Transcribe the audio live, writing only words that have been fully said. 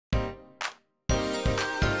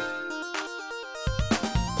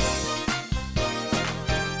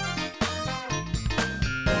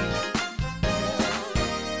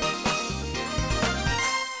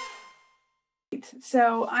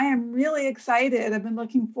So I am really excited. I've been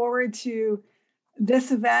looking forward to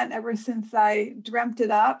this event ever since I dreamt it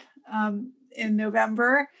up in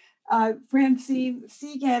November. Francine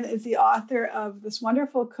Segan is the author of this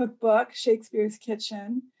wonderful cookbook, Shakespeare's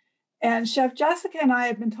Kitchen. And Chef Jessica and I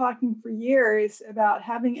have been talking for years about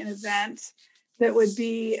having an event that would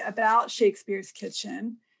be about Shakespeare's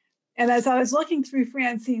Kitchen. And as I was looking through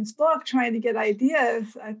Francine's book, trying to get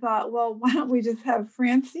ideas, I thought, well, why don't we just have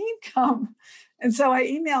Francine come? And so I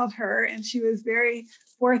emailed her, and she was very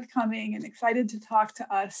forthcoming and excited to talk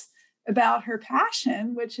to us about her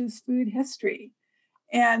passion, which is food history.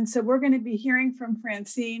 And so we're going to be hearing from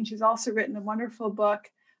Francine. She's also written a wonderful book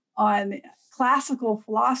on classical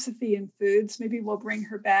philosophy in foods. Maybe we'll bring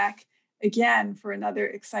her back again for another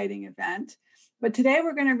exciting event. But today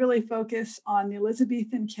we're going to really focus on the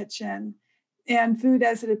Elizabethan kitchen and food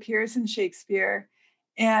as it appears in Shakespeare.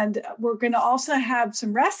 And we're going to also have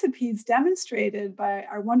some recipes demonstrated by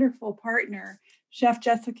our wonderful partner, Chef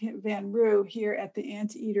Jessica VanRoo, here at the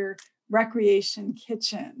Anteater Recreation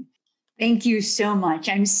Kitchen. Thank you so much.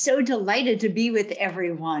 I'm so delighted to be with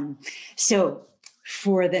everyone. So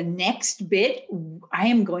for the next bit, I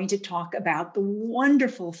am going to talk about the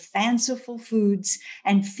wonderful, fanciful foods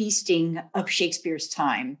and feasting of Shakespeare's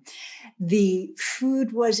time. The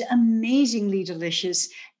food was amazingly delicious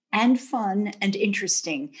and fun and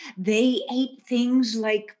interesting. They ate things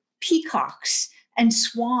like peacocks and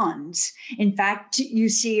swans. In fact, you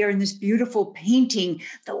see here in this beautiful painting,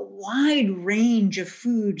 the wide range of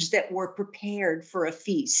foods that were prepared for a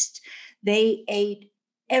feast. They ate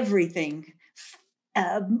everything.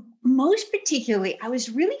 Most particularly, I was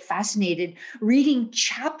really fascinated reading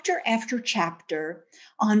chapter after chapter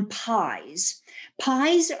on pies.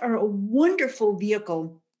 Pies are a wonderful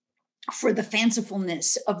vehicle for the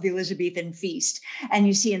fancifulness of the Elizabethan feast. And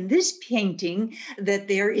you see in this painting that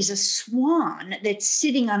there is a swan that's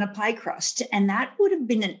sitting on a pie crust. And that would have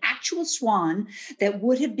been an actual swan that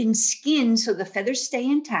would have been skinned so the feathers stay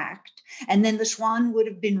intact. And then the swan would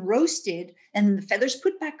have been roasted and the feathers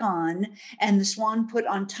put back on, and the swan put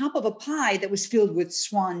on top of a pie that was filled with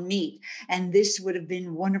swan meat. And this would have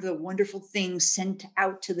been one of the wonderful things sent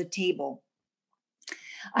out to the table.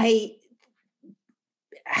 I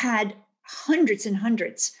had hundreds and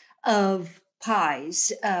hundreds of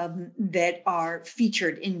pies that are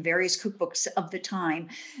featured in various cookbooks of the time,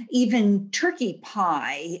 even turkey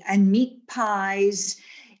pie and meat pies.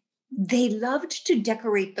 They loved to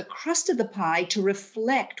decorate the crust of the pie to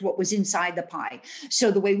reflect what was inside the pie.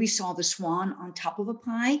 So the way we saw the swan on top of a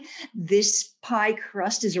pie, this pie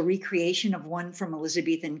crust is a recreation of one from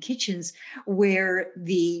Elizabethan kitchens where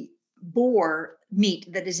the boar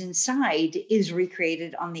meat that is inside is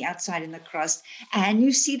recreated on the outside in the crust. And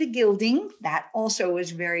you see the gilding. That also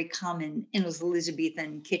was very common in those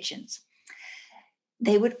Elizabethan kitchens.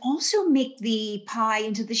 They would also make the pie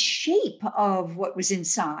into the shape of what was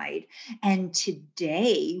inside. And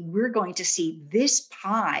today we're going to see this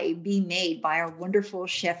pie be made by our wonderful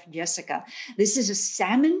Chef Jessica. This is a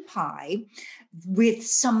salmon pie with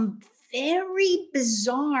some very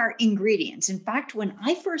bizarre ingredients. In fact, when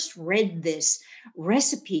I first read this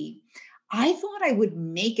recipe, I thought I would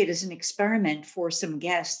make it as an experiment for some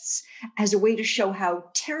guests as a way to show how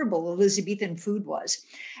terrible Elizabethan food was.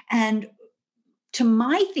 And to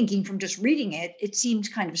my thinking from just reading it, it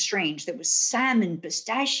seemed kind of strange. There was salmon,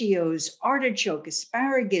 pistachios, artichoke,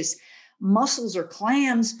 asparagus, mussels or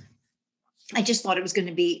clams. I just thought it was going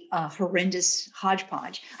to be a horrendous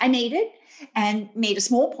hodgepodge. I made it and made a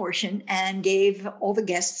small portion and gave all the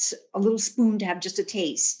guests a little spoon to have just a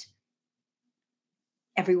taste.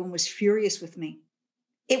 Everyone was furious with me.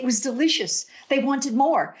 It was delicious. They wanted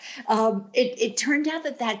more. It turned out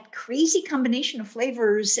that crazy combination of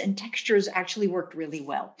flavors and textures actually worked really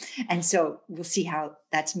well. And so we'll see how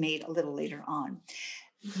that's made a little later on.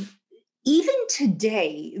 Even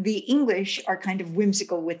today, the English are kind of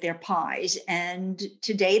whimsical with their pies. And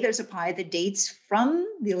today there's a pie that dates from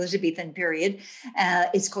the Elizabethan period.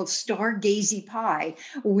 It's called Stargazy pie,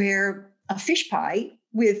 where a fish pie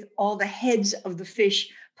with all the heads of the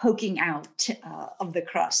fish poking out of the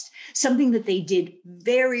crust, something that they did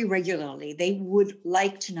very regularly. They would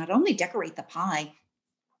like to not only decorate the pie,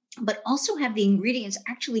 but also have the ingredients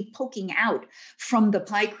actually poking out from the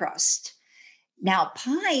pie crust. Now,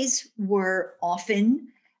 pies were often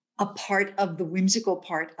a part of the whimsical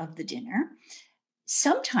part of the dinner.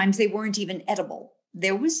 Sometimes they weren't even edible.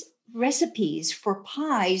 There was recipes for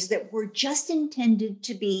pies that were just intended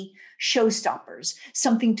to be showstoppers,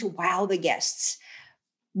 something to wow the guests.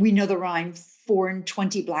 We know the rhyme, 4 and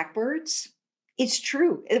 20 blackbirds. It's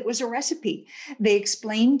true. It was a recipe. They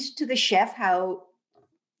explained to the chef how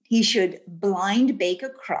He should blind bake the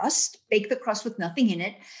crust with nothing in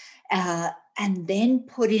it, and then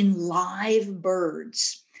put in live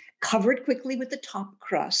birds, cover it quickly with the top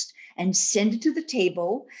crust, and send it to the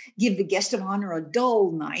table. Give the guest of honor a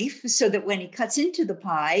dull knife so that when he cuts into the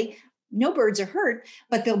pie, no birds are hurt,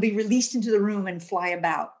 but they'll be released into the room and fly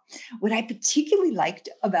about. What I particularly liked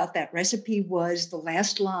about that recipe was the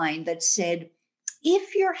last line that said,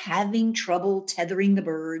 if you're having trouble tethering the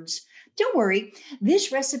birds, don't worry,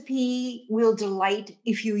 this recipe will delight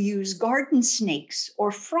if you use garden snakes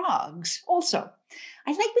or frogs also.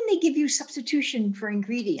 I like when they give you substitution for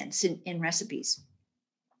ingredients in recipes.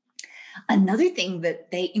 Another thing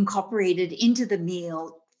that they incorporated into the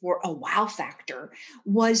meal for a wow factor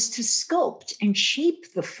was to sculpt and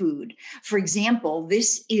shape the food. For example,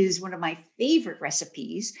 this is one of my favorite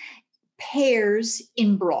recipes, pears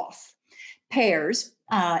in broth. Pears,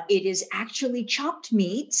 it is actually chopped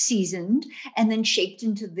meat, seasoned, and then shaped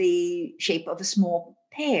into the shape of a small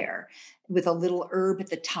pear with a little herb at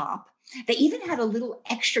the top. They even had a little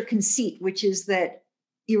extra conceit, which is that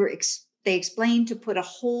they explained to put a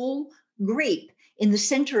whole grape in the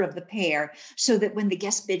center of the pear so that when the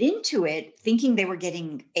guests bit into it, thinking they were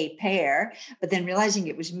getting a pear, but then realizing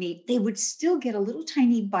it was meat, they would still get a little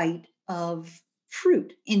tiny bite of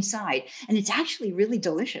fruit inside. And it's actually really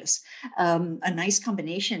delicious. A nice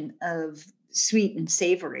combination of sweet and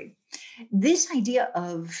savory. This idea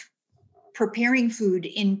of preparing food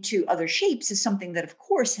into other shapes is something that, of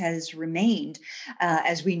course, has remained,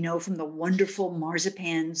 as we know from the wonderful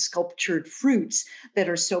marzipan sculptured fruits that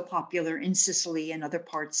are so popular in Sicily and other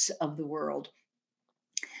parts of the world.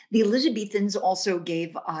 The Elizabethans also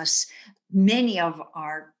gave us many of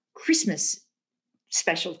our Christmas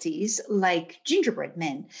specialties like gingerbread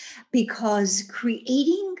men, because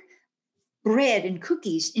creating bread and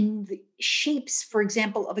cookies in the shapes, for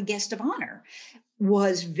example, of a guest of honor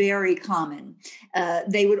was very common.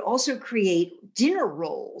 They would also create dinner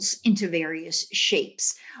rolls into various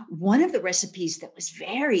shapes. One of the recipes that was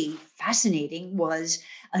very fascinating was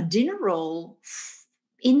a dinner roll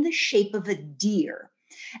in the shape of a deer.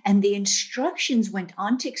 And the instructions went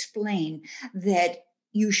on to explain that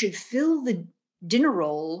you should fill the dinner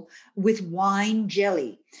roll with wine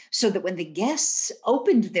jelly so that when the guests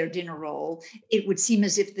opened their dinner roll, it would seem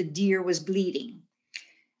as if the deer was bleeding.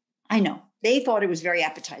 I know. They thought it was very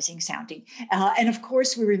appetizing sounding. And of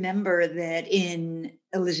course, we remember that in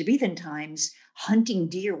Elizabethan times, hunting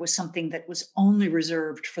deer was something that was only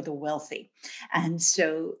reserved for the wealthy. And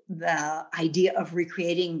so the idea of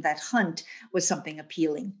recreating that hunt was something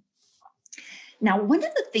appealing. Now, one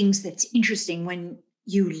of the things that's interesting when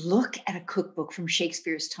you look at a cookbook from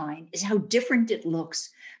Shakespeare's time is how different it looks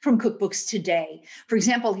from cookbooks today. For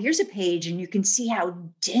example, here's a page and you can see how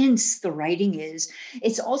dense the writing is.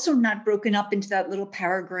 It's also not broken up into that little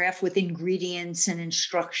paragraph with ingredients and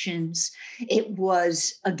instructions. It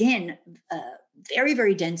was, again, very,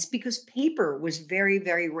 very dense because paper was very,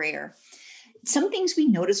 very rare. Some things we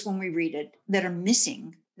notice when we read it that are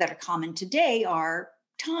missing, that are common today, are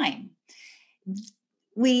time.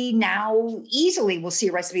 We now easily will see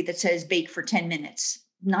a recipe that says bake for 10 minutes.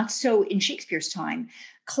 Not so in Shakespeare's time.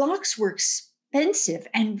 Clocks were expensive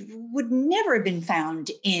and would never have been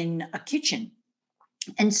found in a kitchen.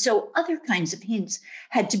 And so other kinds of hints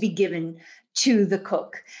had to be given to the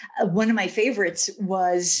cook. One of my favorites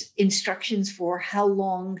was instructions for how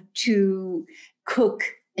long to cook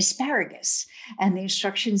asparagus. And the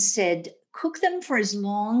instructions said, cook them for as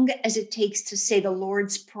long as it takes to say the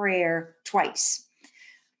Lord's Prayer twice.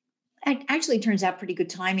 It actually turns out pretty good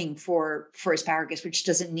timing for asparagus, which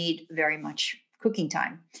doesn't need very much cooking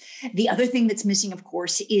time. The other thing that's missing, of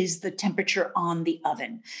course, is the temperature on the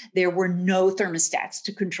oven. There were no thermostats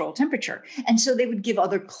to control temperature. And so they would give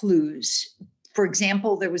other clues. For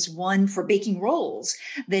example, there was one for baking rolls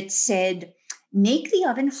that said, make the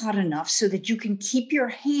oven hot enough so that you can keep your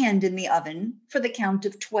hand in the oven for the count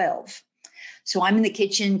of 12. So I'm in the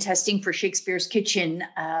kitchen testing for Shakespeare's Kitchen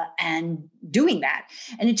and doing that.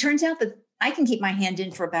 And it turns out that I can keep my hand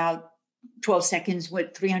in for about 12 seconds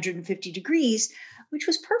with 350 degrees, which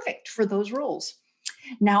was perfect for those rolls.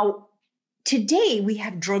 Now, today we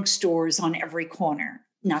have drugstores on every corner.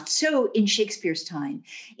 Not so in Shakespeare's time.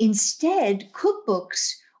 Instead,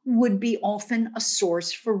 cookbooks would be often a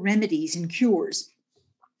source for remedies and cures.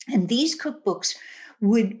 And these cookbooks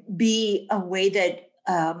would be a way that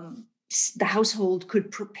the household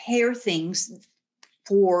could prepare things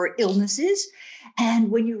for illnesses.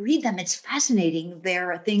 And when you read them, it's fascinating.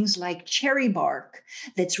 There are things like cherry bark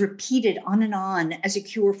that's repeated on and on as a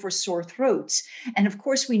cure for sore throats. And of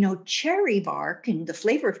course, we know cherry bark and the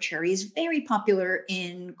flavor of cherry is very popular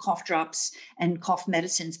in cough drops and cough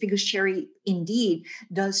medicines because cherry indeed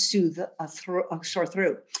does soothe a sore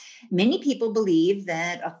throat. Many people believe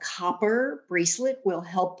that a copper bracelet will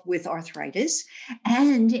help with arthritis.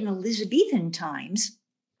 And in Elizabethan times,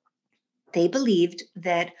 they believed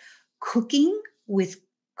that cooking with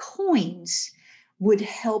coins would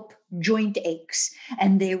help joint aches.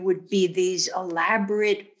 And there would be these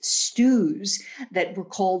elaborate stews that were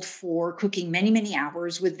called for cooking many, many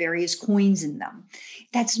hours with various coins in them.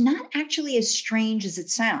 That's not actually as strange as it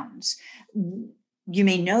sounds. You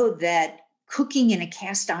may know that cooking in a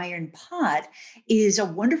cast iron pot is a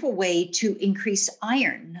wonderful way to increase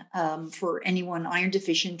iron for anyone iron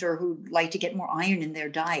deficient or who'd like to get more iron in their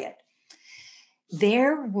diet.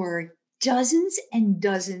 There were dozens and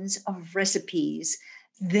dozens of recipes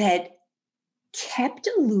that kept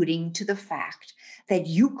alluding to the fact that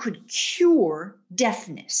you could cure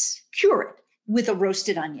deafness, cure it with a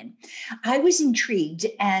roasted onion. I was intrigued,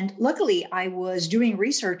 and luckily I was doing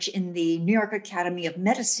research in the New York Academy of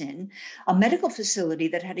Medicine, a medical facility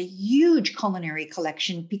that had a huge culinary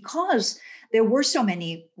collection because there were so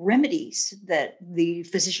many remedies that the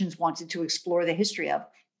physicians wanted to explore the history of.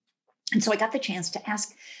 And so I got the chance to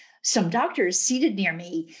ask some doctors seated near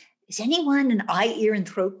me, is anyone an eye, ear, and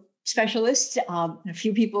throat specialist? A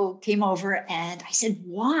few people came over and I said,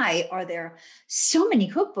 why are there so many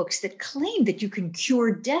cookbooks that claim that you can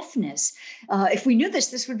cure deafness? If we knew this,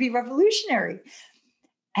 this would be revolutionary.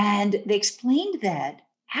 And they explained that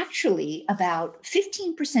actually about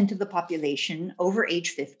 15% of the population over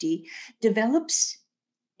age 50 develops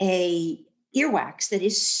a earwax that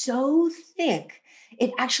is so thick,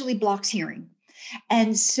 it actually blocks hearing.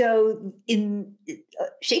 And so in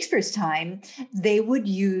Shakespeare's time, they would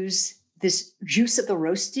use this juice of the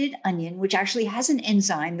roasted onion, which actually has an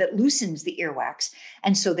enzyme that loosens the earwax.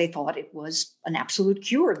 And so they thought it was an absolute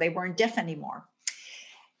cure. They weren't deaf anymore.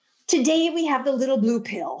 Today we have the little blue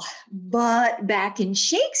pill, but back in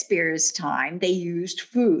Shakespeare's time, they used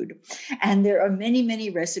food. And there are many, many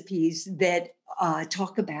recipes that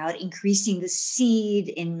talk about increasing the seed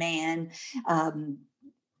in man.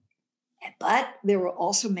 But there were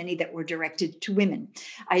also many that were directed to women.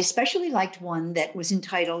 I especially liked one that was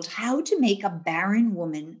entitled, How to Make a Barren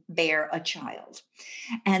Woman Bear a Child.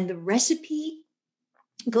 And the recipe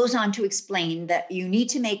goes on to explain that you need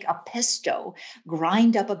to make a pesto,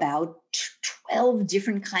 grind up about 12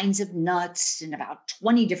 different kinds of nuts and about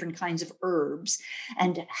 20 different kinds of herbs,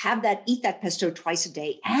 and eat that pesto twice a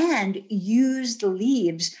day, and use the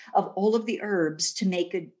leaves of all of the herbs to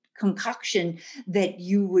make a concoction that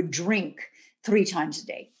you would drink 3 times a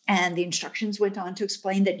day. And the instructions went on to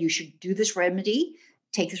explain that you should do this remedy,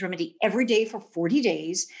 take this remedy every day for 40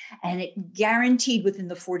 days, and it guaranteed within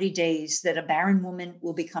the 40 days that a barren woman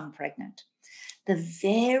will become pregnant. The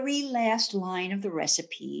very last line of the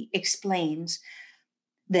recipe explains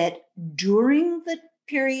that during the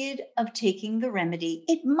period of taking the remedy,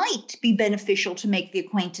 it might be beneficial to make the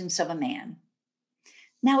acquaintance of a man.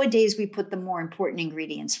 Nowadays, we put the more important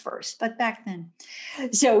ingredients first, but back then.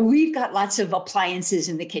 So we've got lots of appliances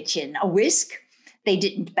in the kitchen. A whisk, they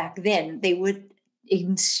didn't back then. They would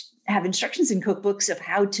have instructions in cookbooks of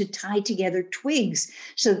how to tie together twigs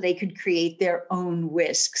so that they could create their own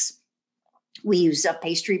whisks. We use a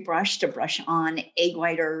pastry brush to brush on egg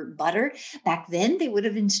white or butter. Back then, they would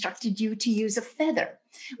have instructed you to use a feather.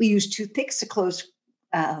 We use toothpicks to close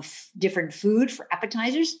different food for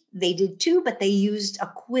appetizers. They did too, but they used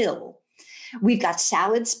a quill. We've got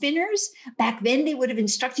salad spinners. Back then, they would have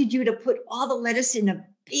instructed you to put all the lettuce in a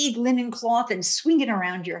big linen cloth and swing it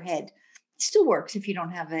around your head. It still works if you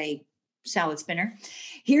don't have a salad spinner.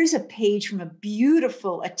 Here's a page from a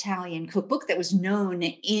beautiful Italian cookbook that was known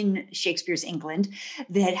in Shakespeare's England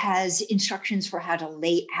that has instructions for how to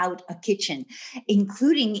lay out a kitchen,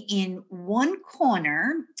 including in one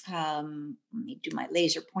corner. Let me do my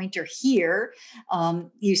laser pointer here.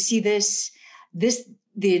 You see this.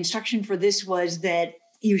 The instruction for this was that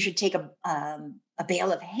you should take a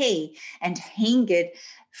bale of hay and hang it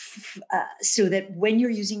so that when you're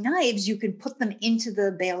using knives, you can put them into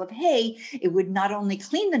the bale of hay. It would not only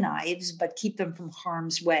clean the knives, but keep them from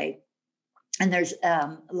harm's way. And there's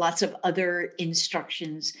lots of other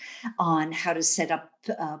instructions on how to set up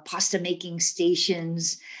pasta making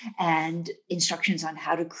stations and instructions on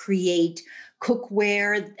how to create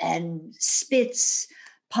cookware and spits,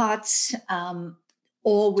 pots,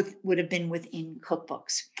 all would have been within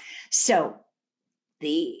cookbooks. So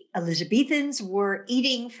The Elizabethans were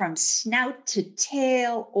eating from snout to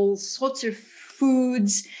tail, all sorts of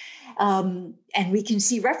foods. And we can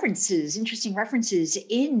see references, interesting references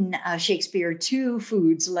in Shakespeare to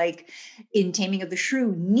foods, like in Taming of the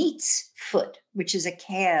Shrew, neat's foot, which is a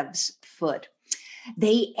calf's foot.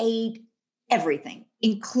 They ate everything,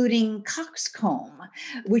 including coxcomb,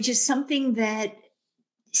 which is something that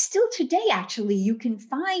still today, actually, you can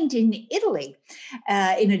find in Italy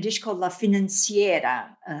in a dish called la financiera,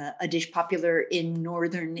 a dish popular in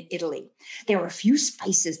northern Italy. There are a few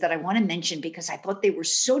spices that I want to mention because I thought they were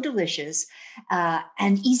so delicious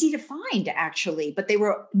and easy to find, actually, but they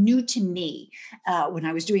were new to me when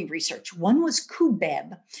I was doing research. One was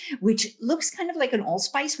cubeb, which looks kind of like an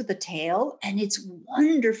allspice with a tail, and it's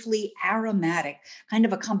wonderfully aromatic, kind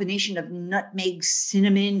of a combination of nutmeg,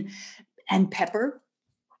 cinnamon, and pepper.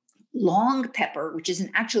 Long pepper, which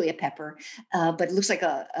isn't actually a pepper, but it looks like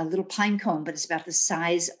a little pine cone, but it's about the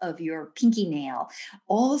size of your pinky nail.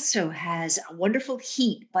 Also has a wonderful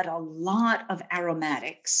heat, but a lot of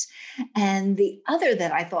aromatics. And the other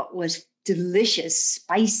that I thought was delicious,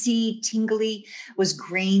 spicy, tingly, was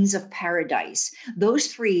grains of paradise. Those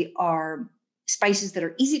three are spices that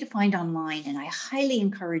are easy to find online, and I highly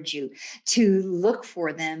encourage you to look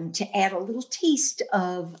for them to add a little taste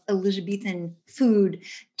of Elizabethan food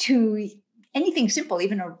to anything simple,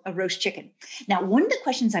 even a roast chicken. Now, one of the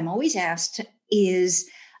questions I'm always asked is,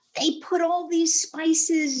 they put all these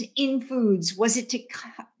spices in foods. Was it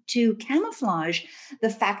to camouflage the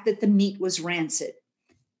fact that the meat was rancid?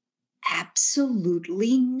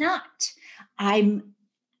 Absolutely not. I'm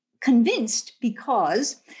convinced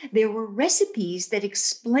because there were recipes that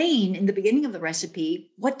explain in the beginning of the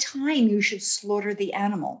recipe what time you should slaughter the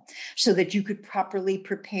animal so that you could properly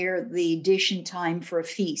prepare the dish in time for a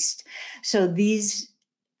feast. So these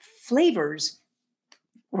flavors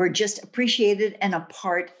were just appreciated and a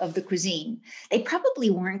part of the cuisine. They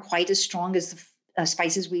probably weren't quite as strong as the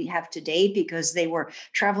spices we have today because they were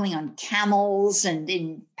traveling on camels and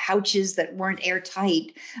in pouches that weren't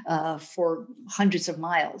airtight for hundreds of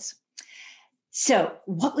miles. So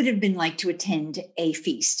what would it have been like to attend a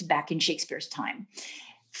feast back in Shakespeare's time?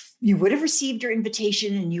 You would have received your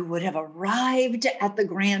invitation and you would have arrived at the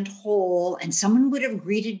grand hall, and someone would have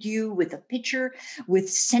greeted you with a pitcher with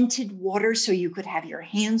scented water so you could have your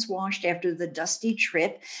hands washed after the dusty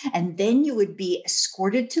trip. And then you would be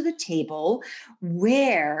escorted to the table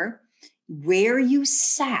where you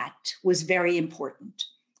sat was very important,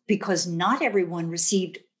 because not everyone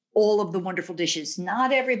received all of the wonderful dishes.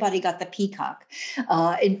 Not everybody got the peacock.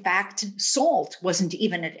 In fact, salt wasn't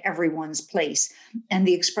even at everyone's place. And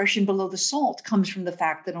the expression below the salt comes from the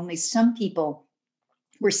fact that only some people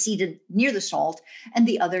were seated near the salt and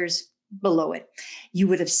the others below it. You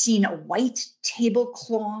would have seen a white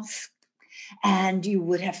tablecloth, and you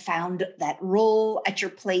would have found that roll at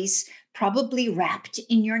your place, probably wrapped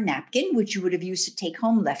in your napkin, which you would have used to take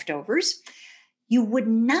home leftovers. You would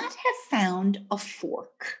not have found a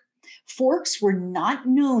fork. Forks were not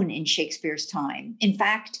known in Shakespeare's time. In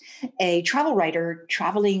fact, a travel writer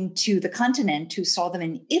traveling to the continent who saw them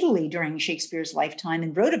in Italy during Shakespeare's lifetime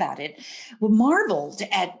and wrote about it marveled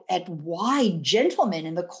at why gentlemen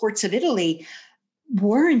in the courts of Italy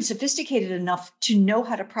weren't sophisticated enough to know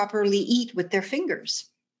how to properly eat with their fingers.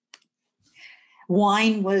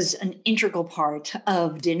 Wine was an integral part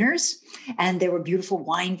of dinners, and there were beautiful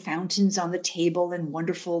wine fountains on the table and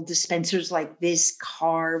wonderful dispensers like this,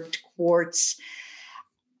 carved quartz.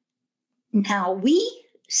 Now, we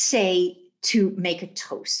say to make a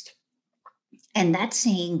toast, and that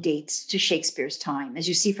saying dates to Shakespeare's time, as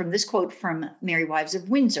you see from this quote from Merry Wives of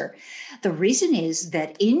Windsor. The reason is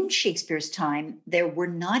that in Shakespeare's time, there were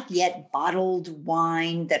not yet bottled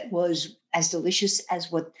wine that was as delicious as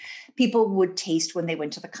what people would taste when they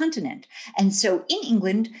went to the continent. And so in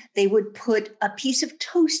England, they would put a piece of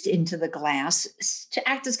toast into the glass to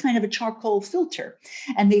act as kind of a charcoal filter.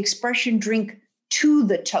 And the expression drink to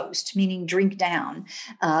the toast, meaning drink down,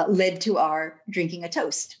 led to our drinking a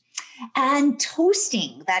toast. And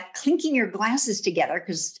toasting, that clinking your glasses together,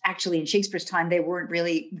 because actually in Shakespeare's time, they weren't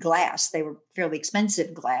really glass. They were fairly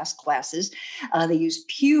expensive glasses. They used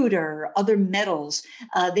pewter, other metals.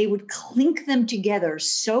 They would clink them together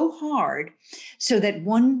so hard so that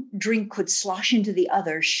one drink could slosh into the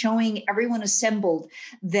other, showing everyone assembled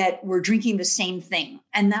that we're drinking the same thing.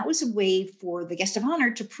 And that was a way for the guest of honor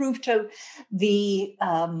to prove to the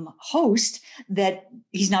host that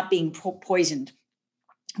he's not being poisoned.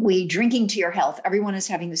 We drinking to your health. Everyone is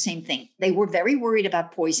having the same thing. They were very worried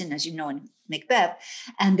about poison, as you know, in Macbeth.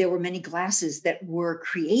 And there were many glasses that were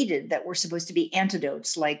created that were supposed to be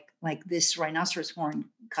antidotes, like this rhinoceros horn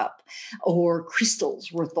cup, or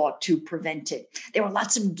crystals were thought to prevent it. There were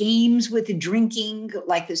lots of games with drinking,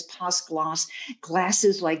 like this Pas glass,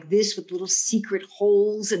 glasses like this with little secret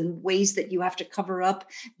holes and ways that you have to cover up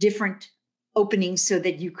different openings so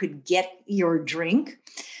that you could get your drink,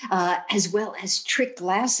 as well as trick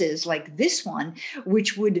glasses like this one,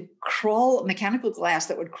 which would crawl, mechanical glass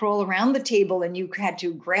that would crawl around the table, and you had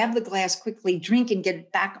to grab the glass quickly, drink, and get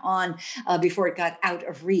it back on before it got out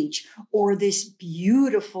of reach. Or this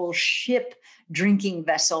beautiful ship drinking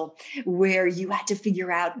vessel where you had to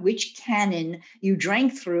figure out which cannon you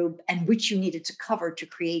drank through and which you needed to cover to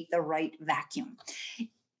create the right vacuum.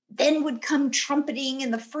 Then would come trumpeting,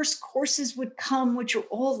 and the first courses would come, which are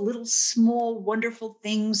all little small, wonderful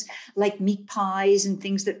things like meat pies and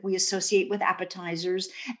things that we associate with appetizers,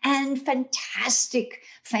 and fantastic,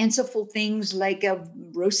 fanciful things like a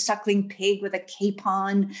roast suckling pig with a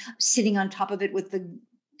capon sitting on top of it with the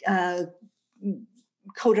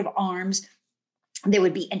coat of arms. There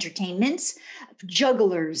would be entertainments,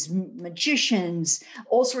 jugglers, magicians,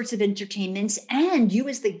 all sorts of entertainments. And you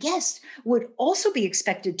as the guest would also be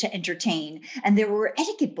expected to entertain. And there were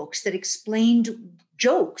etiquette books that explained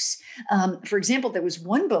jokes. For example, there was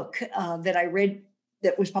one book that I read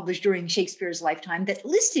that was published during Shakespeare's lifetime that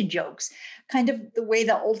listed jokes, kind of the way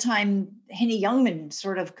the old-time Henny Youngman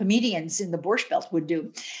sort of comedians in the Borscht Belt would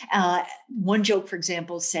do. One joke, for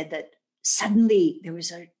example, said that suddenly there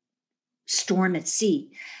was a storm at sea,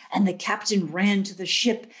 and the captain ran to the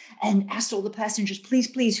ship and asked all the passengers, please,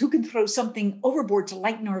 please, who can throw something overboard to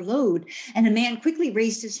lighten our load? And a man quickly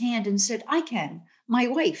raised his hand and said, I can, my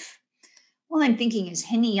wife. Well, I'm thinking as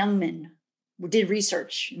Henny Youngman did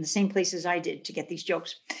research in the same places I did to get these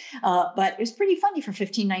jokes. But it was pretty funny for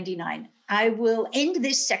 $15.99. I will end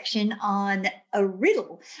this section on a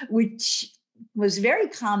riddle, which was very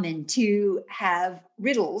common to have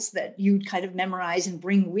riddles that you'd kind of memorize and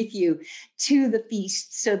bring with you to the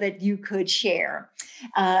feast so that you could share.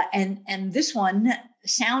 And this one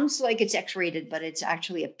sounds like it's X-rated, but it's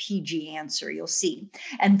actually a PG answer, you'll see.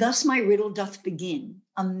 And thus my riddle doth begin.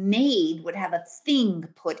 A maid would have a thing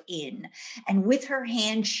put in, and with her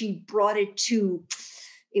hand she brought it to.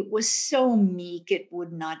 It was so meek it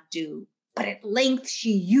would not do. But at length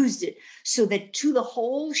she used it, so that to the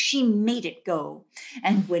hole she made it go.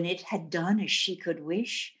 And when it had done as she could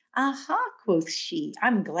wish, aha, quoth she,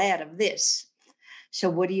 I'm glad of this. So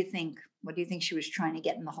what do you think? What do you think she was trying to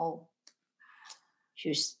get in the hole? She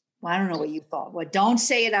was, well, I don't know what you thought. Well, don't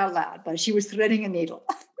say it out loud, but she was threading a needle.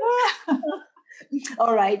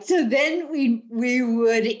 All right. So then we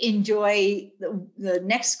would enjoy the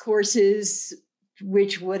next courses,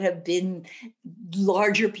 which would have been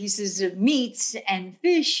larger pieces of meats and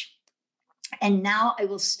fish. And now I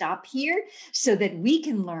will stop here so that we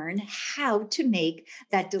can learn how to make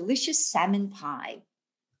that delicious salmon pie.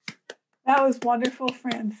 That was wonderful,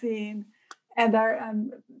 Francine. And our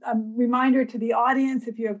reminder to the audience,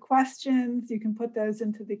 if you have questions, you can put those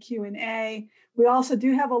into the Q&A. We also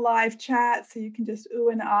do have a live chat, so you can just ooh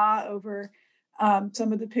and ah over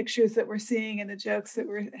some of the pictures that we're seeing and the jokes that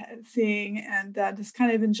we're seeing, and just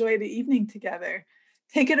kind of enjoy the evening together.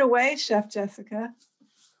 Take it away, Chef Jessica.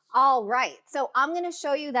 All right. So I'm going to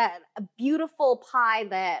show you that beautiful pie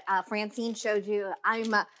that Francine showed you.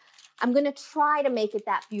 I'm going to try to make it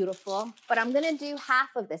that beautiful, but I'm going to do half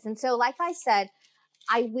of this. And so, like I said,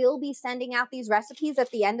 I will be sending out these recipes at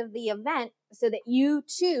the end of the event so that you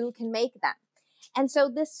too can make them. And so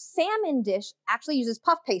this salmon dish actually uses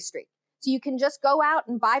puff pastry. So you can just go out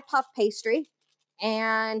and buy puff pastry,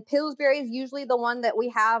 and Pillsbury is usually the one that we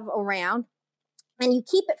have around, and you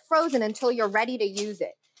keep it frozen until you're ready to use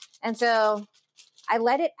it. And so I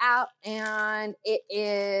let it out, and it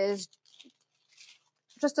is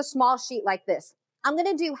just a small sheet like this. I'm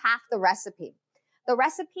going to do half the recipe. The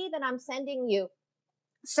recipe that I'm sending you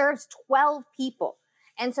serves 12 people.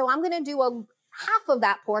 And so I'm going to do half of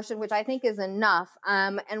that portion, which I think is enough.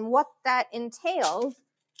 And what that entails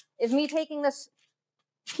is me taking this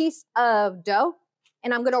piece of dough,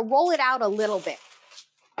 and I'm going to roll it out a little bit,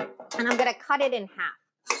 and I'm going to cut it in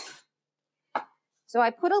half. So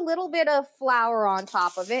I put a little bit of flour on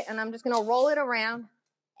top of it, and I'm just going to roll it around.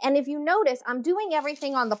 And if you notice, I'm doing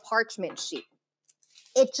everything on the parchment sheet.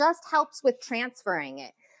 It just helps with transferring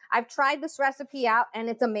it. I've tried this recipe out, and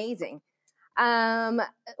it's amazing.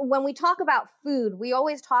 When we talk about food, we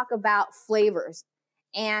always talk about flavors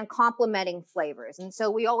and complementing flavors. And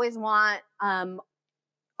so we always want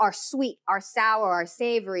our sweet, our sour, our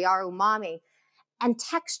savory, our umami, and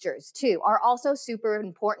textures too are also super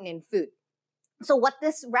important in food. So what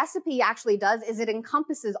this recipe actually does is it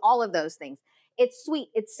encompasses all of those things. It's sweet,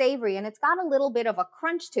 it's savory, and it's got a little bit of a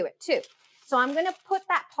crunch to it too. So I'm going to put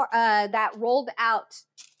that rolled out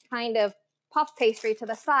kind of puff pastry to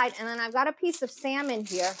the side, and then I've got a piece of salmon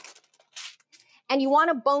here. And you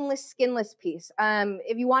want a boneless, skinless piece.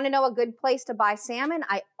 If you want to know a good place to buy salmon,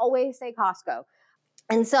 I always say Costco.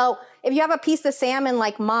 And so if you have a piece of salmon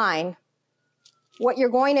like mine, what you're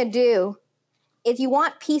going to do is you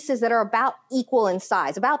want pieces that are about equal in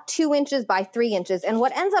size, about 2 inches by 3 inches. And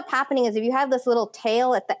what ends up happening is if you have this little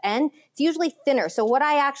tail at the end, it's usually thinner. So what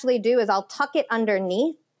I actually do is I'll tuck it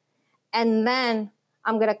underneath, and then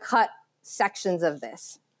I'm going to cut sections of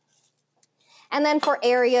this. And then for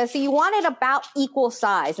area, so you want it about equal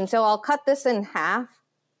size. And so I'll cut this in half.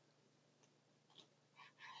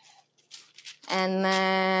 And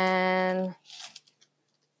then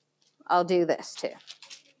I'll do this too.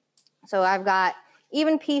 So I've got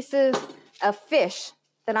even pieces of fish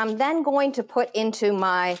that I'm then going to put into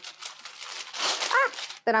my,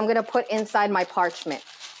 that I'm going to put inside my parchment.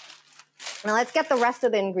 Now let's get the rest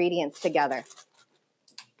of the ingredients together.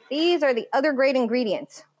 These are the other great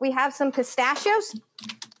ingredients. We have some pistachios,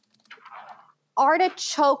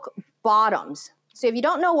 artichoke bottoms. So if you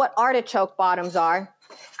don't know what artichoke bottoms are,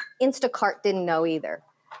 Instacart didn't know either.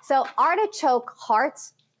 So artichoke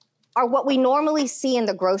hearts are what we normally see in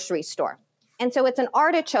the grocery store. And so it's an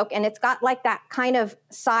artichoke, and it's got like that kind of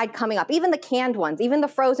side coming up. Even the canned ones, even the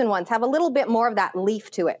frozen ones have a little bit more of that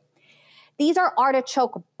leaf to it. These are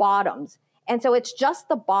artichoke bottoms. And so it's just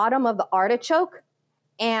the bottom of the artichoke.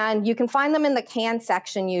 And you can find them in the can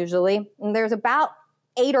section usually. And there's about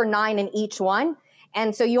 8 or 9 in each one.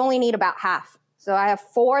 And so you only need about half. So I have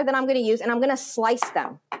 4 that I'm going to use, and I'm going to slice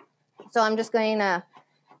them. So I'm just going to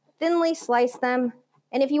thinly slice them.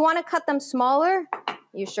 And if you want to cut them smaller,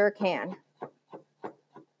 you sure can.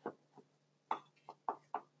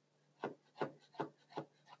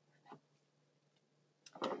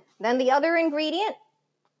 Then the other ingredient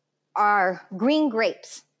are green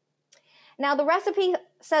grapes. Now the recipe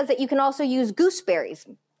says that you can also use gooseberries.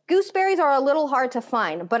 Gooseberries are a little hard to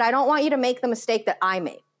find, but I don't want you to make the mistake that I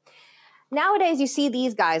made. Nowadays you see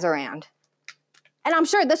these guys around. And I'm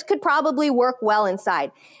sure this could probably work well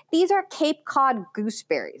inside. These are Cape Cod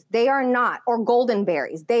gooseberries. They are not, or golden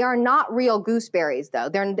berries. They are not real gooseberries though.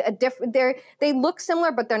 They look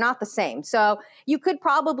similar, but they're not the same. So you could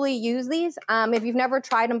probably use these. If you've never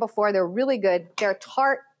tried them before, they're really good. They're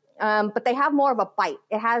tart, but they have more of a bite.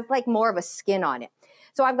 It has like more of a skin on it.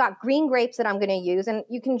 So I've got green grapes that I'm gonna use, and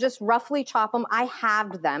you can just roughly chop them. I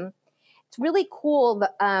halved them. It's really cool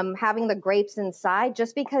having the grapes inside,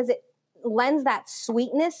 just because it lends that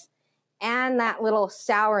sweetness and that little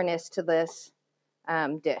sourness to this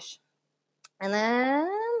dish. And then,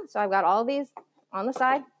 so I've got all these on the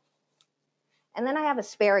side. And then I have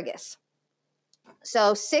asparagus.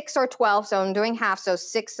 So 6 or 12, so I'm doing half, so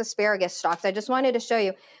 6 asparagus stalks. I just wanted to show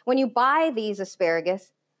you, when you buy these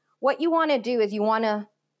asparagus, what you want to do is you want to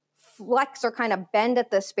flex or kind of bend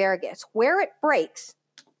at the asparagus. Where it breaks,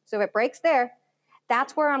 so if it breaks there,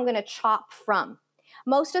 that's where I'm going to chop from.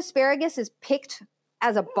 Most asparagus is picked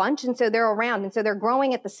as a bunch, and so they're around, and so they're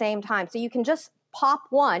growing at the same time. So you can just pop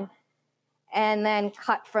one and then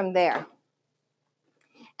cut from there.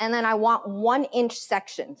 And then I want 1-inch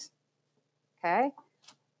sections, okay?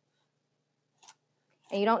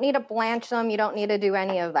 And you don't need to blanch them. You don't need to do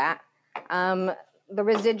any of that. The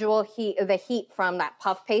residual heat, the heat from that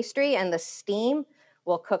puff pastry and the steam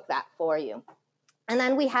will cook that for you. And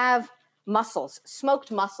then we have mussels, smoked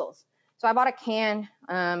mussels. So I bought a can.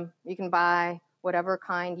 You can buy whatever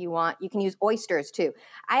kind you want. You can use oysters too.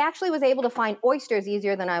 I actually was able to find oysters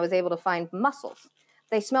easier than I was able to find mussels.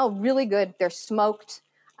 They smell really good. They're smoked,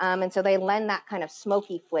 and so they lend that kind of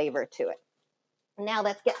smoky flavor to it. Now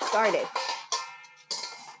let's get started.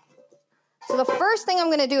 So the first thing I'm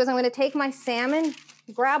going to do is I'm going to take my salmon,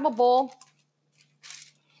 grab a bowl,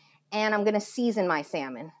 and I'm going to season my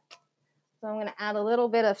salmon. So I'm going to add a little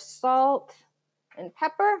bit of salt and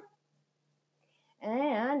pepper.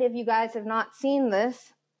 And if you guys have not seen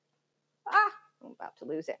this, I'm about to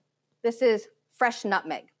lose it. This is fresh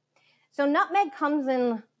nutmeg. So nutmeg comes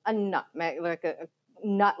in a nutmeg, like a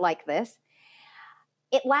nut like this.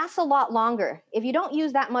 It lasts a lot longer. If you don't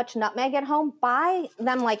use that much nutmeg at home, buy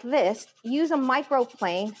them like this, use a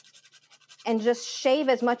microplane, and just shave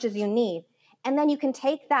as much as you need. And then you can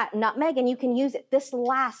take that nutmeg and you can use it. This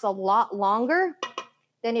lasts a lot longer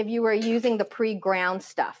than if you were using the pre-ground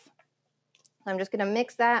stuff. I'm just going to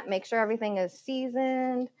mix that, make sure everything is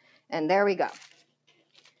seasoned, and there we go.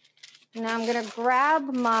 Now I'm going to grab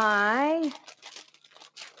I'm going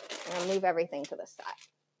to move everything to the side.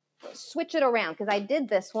 Switch it around, because I did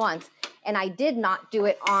this once, and I did not do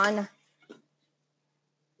it on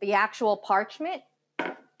the actual parchment.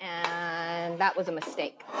 And and that was a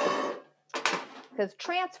mistake because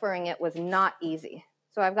transferring it was not easy.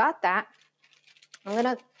 So I've got that. I'm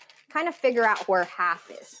gonna kind of figure out where half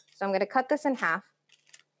is. So I'm gonna cut this in half,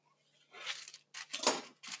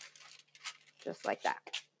 just like that.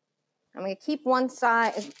 I'm gonna keep one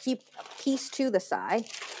side, keep a piece to the side.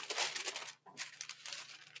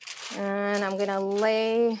 And I'm gonna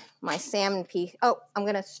lay my salmon piece. Oh, I'm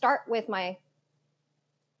gonna start with my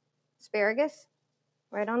asparagus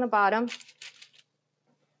right on the bottom.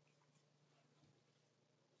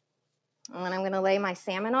 And then I'm gonna lay my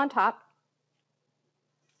salmon on top.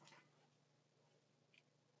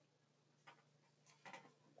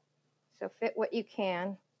 So fit what you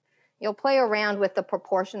can. You'll play around with the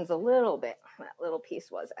proportions a little bit. That little piece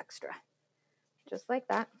was extra. Just like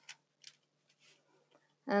that.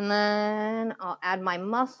 And then I'll add my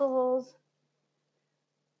mussels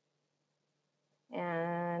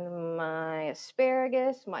and my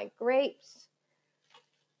asparagus, my grapes.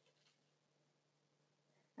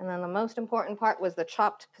 And then the most important part was the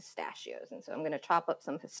chopped pistachios. And so I'm going to chop up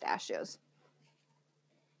some pistachios.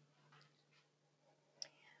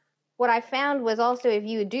 What I found was also if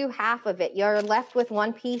you do half of it, you're left with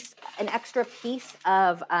one piece, an extra piece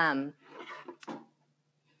of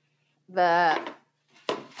the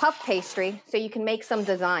puff pastry, so you can make some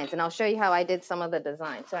designs. And I'll show you how I did some of the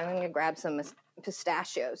designs. So I'm going to grab some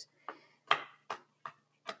pistachios.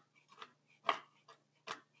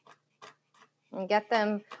 And get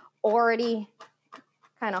them already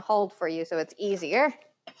kind of hulled for you so it's easier.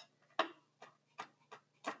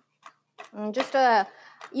 And just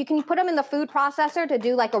you can put them in the food processor to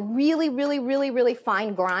do like a really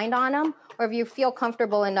fine grind on them. Or if you feel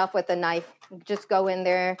comfortable enough with a knife, just go in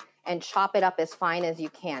there and chop it up as fine as you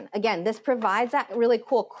can. Again, this provides that really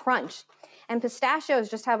cool crunch. And pistachios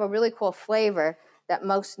just have a really cool flavor that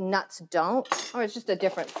most nuts don't, or it's just a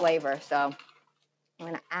different flavor. So I'm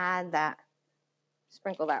gonna add that,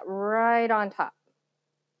 sprinkle that right on top.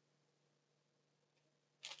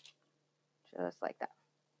 Just like that.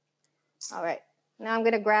 All right, now I'm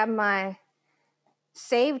gonna grab my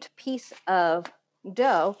saved piece of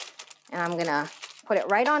dough and I'm gonna put it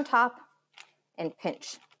right on top and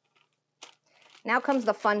pinch. Now comes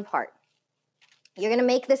the fun part. You're gonna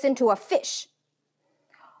make this into a fish,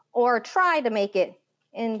 or try to make it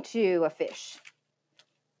into a fish,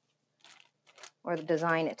 or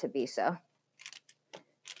design it to be so.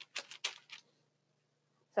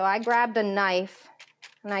 So I grabbed a knife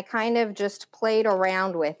and I kind of just played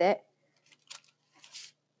around with it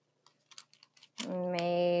and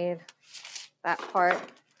made that part,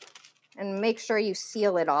 and make sure you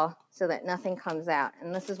seal it all so that nothing comes out.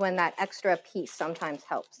 And this is when that extra piece sometimes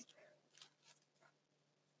helps.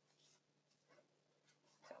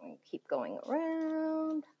 So I'm going to keep going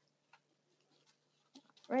around.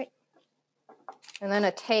 Right. And then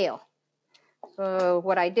a tail. So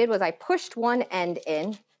what I did was I pushed one end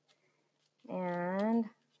in, and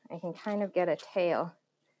I can kind of get a tail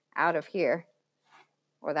out of here,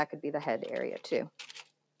 or that could be the head area too.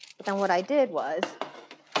 But then what I did was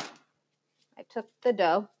I took the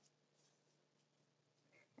dough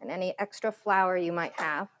and any extra flour you might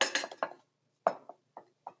have,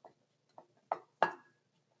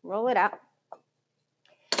 roll it out.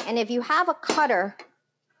 And if you have a cutter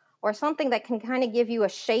or something that can kind of give you a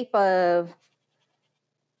shape of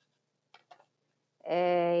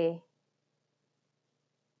a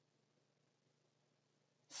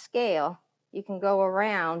scale, you can go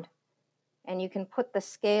around and you can put the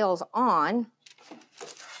scales on.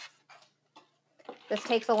 This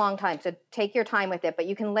takes a long time, so take your time with it, but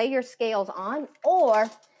you can lay your scales on, or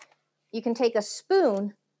you can take a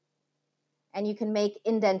spoon and you can make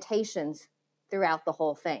indentations throughout the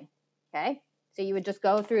whole thing, okay? So you would just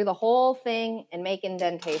go through the whole thing and make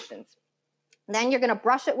indentations. And then you're gonna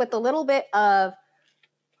brush it with a little bit of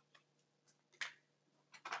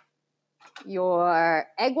your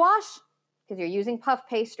egg wash, because you're using puff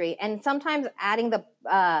pastry, and sometimes adding the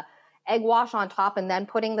egg wash on top and then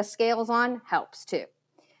putting the scales on helps too.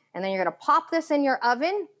 And then you're gonna pop this in your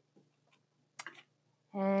oven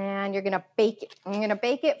and you're gonna bake it. I'm gonna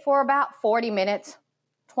bake it for about 40 minutes,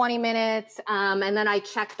 20 minutes, and then I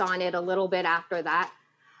checked on it a little bit after that.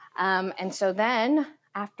 And so then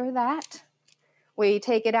after that, we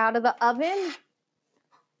take it out of the oven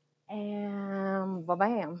and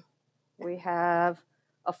ba-bam, we have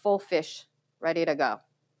a full fish ready to go.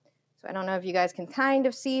 So I don't know if you guys can kind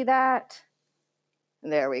of see that.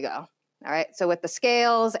 There we go. All right, so with the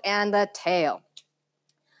scales and the tail.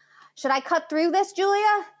 Should I cut through this,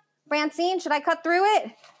 Julia? Francine, should I cut through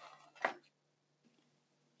it?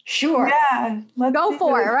 Sure. Yeah. Let's Go see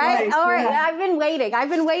for what it, it's right? like. All right, Yeah. I've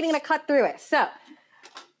been waiting to cut through it. So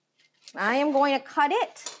I am going to cut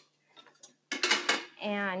it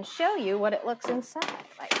and show you what it looks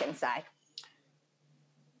like inside.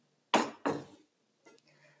 I'm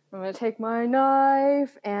going to take my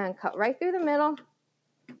knife and cut right through the middle.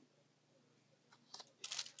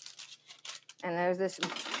 And there's this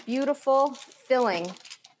beautiful filling.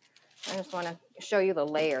 I just want to show you the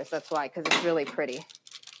layers, that's why, because it's really pretty.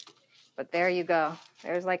 But there you go.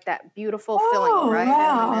 There's like that beautiful filling right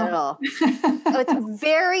in the middle. So it's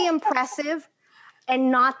very impressive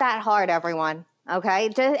and not that hard, everyone.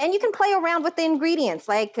 Okay? And you can play around with the ingredients,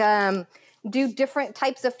 like do different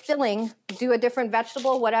types of filling, do a different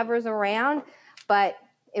vegetable, whatever's around. But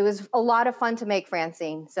it was a lot of fun to make,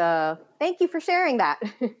 Francine. So thank you for sharing that.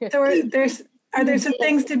 So are there some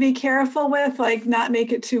things to be careful with, like not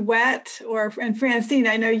make it too wet? And Francine,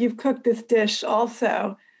 I know you've cooked this dish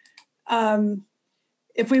also.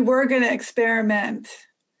 If we were going to experiment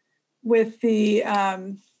with the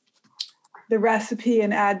recipe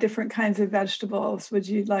and add different kinds of vegetables, would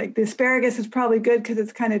you like, the asparagus is probably good because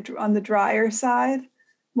it's kind of on the drier side.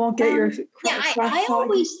 Won't get your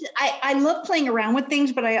I love playing around with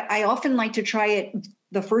things, but I often like to try it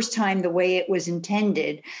the first time the way it was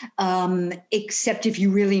intended, except if you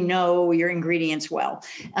really know your ingredients well.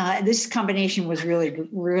 This combination was really,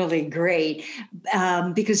 really great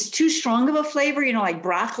because too strong of a flavor, like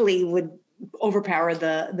broccoli would overpower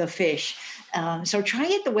the fish. So try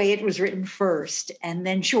it the way it was written first, and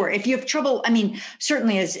then sure, if you have trouble,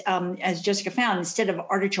 certainly as Jessica found, instead of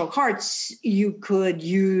artichoke hearts, you could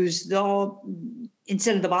use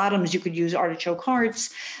instead of the bottoms, you could use artichoke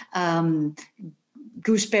hearts,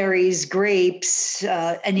 gooseberries, grapes,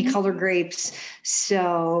 any color grapes.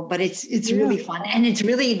 So, but it's really fun, and it's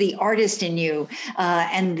really the artist in you,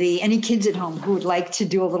 and any kids at home who would like to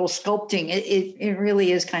do a little sculpting. It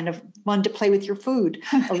really is kind of fun to play with your food.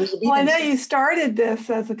 Well, I know you started this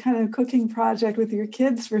as a kind of cooking project with your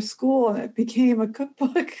kids for school, and it became a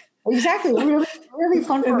cookbook. Exactly, really, really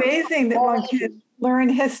fun. Amazing that one can learn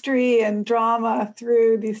history and drama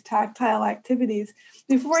through these tactile activities.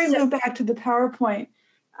 Before we move back to the PowerPoint,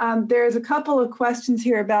 there's a couple of questions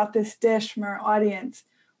here about this dish from our audience.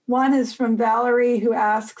 One is from Valerie, who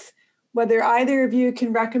asks whether either of you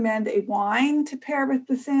can recommend a wine to pair with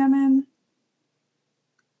the salmon.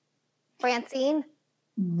 Francine?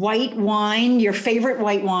 White wine, your favorite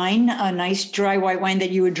white wine, a nice dry white wine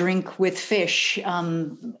that you would drink with fish.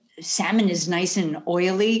 Salmon is nice and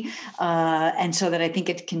oily, and so that I think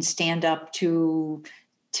it can stand up to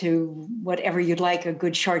whatever you'd like, a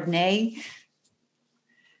good Chardonnay.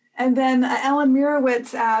 And then Ellen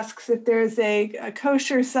Mirowitz asks if there's a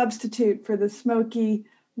kosher substitute for the smoky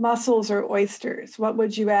mussels or oysters. What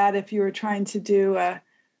would you add if you were trying to do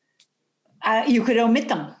you could omit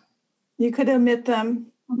them. You could omit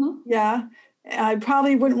them. Mm-hmm. Yeah. I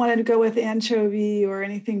probably wouldn't want to go with anchovy or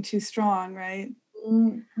anything too strong, right?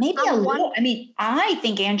 Maybe a little. I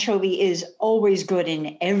think anchovy is always good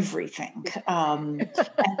in everything. And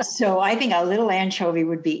so I think a little anchovy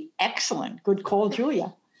would be excellent. Good call,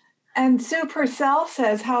 Julia. And Sue Purcell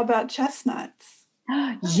says, how about chestnuts?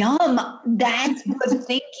 Yum. That's good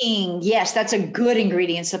thinking. Yes, that's a good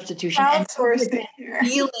ingredient substitution. And the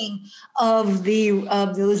feeling of the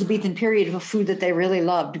Elizabethan period of a food that they really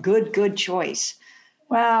loved. Good choice.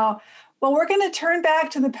 Wow. Well, we're going to turn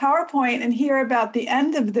back to the PowerPoint and hear about the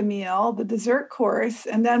end of the meal, the dessert course,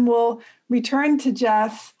 and then we'll return to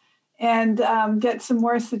Jess and get some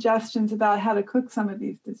more suggestions about how to cook some of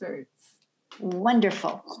these desserts.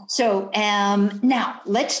 Wonderful. So now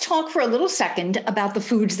let's talk for a little second about the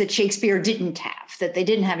foods that Shakespeare didn't have, that they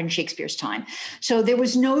didn't have in Shakespeare's time. So there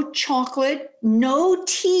was no chocolate, no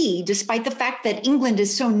tea, despite the fact that England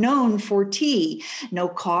is so known for tea, no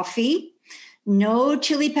coffee, no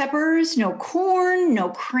chili peppers, no corn, no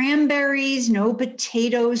cranberries, no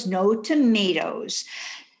potatoes, no tomatoes.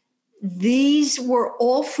 These were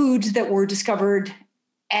all foods that were discovered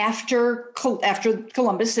after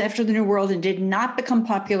Columbus, after the New World, and did not become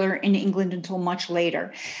popular in England until much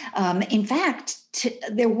later. In fact,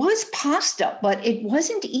 there was pasta, but it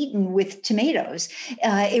wasn't eaten with tomatoes.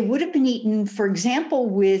 It would have been eaten, for example,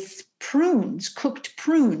 with prunes, cooked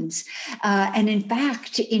prunes. And in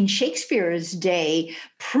fact, in Shakespeare's day,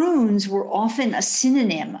 prunes were often a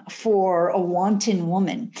synonym for a wanton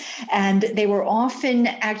woman. And they were often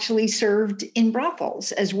actually served in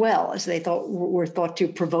brothels as well, as they were thought to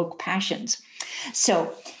provoke passions.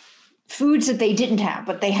 So foods that they didn't have,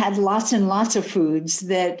 but they had lots and lots of foods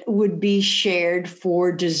that would be shared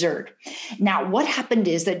for dessert. Now, what happened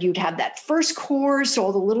is that you'd have that first course,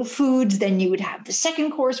 all the little foods, then you would have the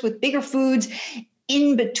second course with bigger foods.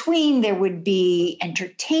 In between, there would be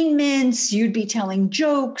entertainments, you'd be telling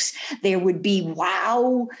jokes, there would be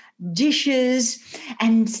wow dishes,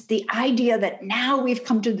 and the idea that now we've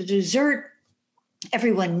come to the dessert,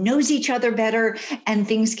 everyone knows each other better and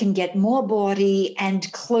things can get more bawdy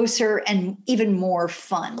and closer and even more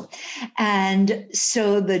fun. And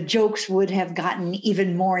so the jokes would have gotten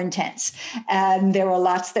even more intense. And there were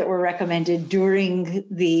lots that were recommended during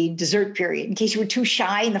the dessert period in case you were too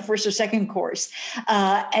shy in the first or second course.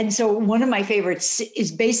 And so one of my favorites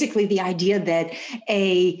is basically the idea that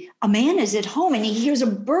a man is at home and he hears a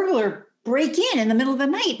burglar break in the middle of the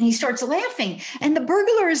night and he starts laughing. And the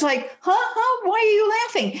burglar is like, why are you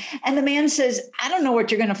laughing? And the man says, I don't know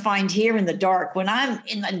what you're going to find here in the dark. When I'm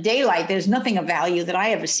in the daylight, there's nothing of value that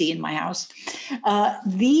I ever see in my house.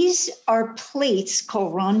 These are plates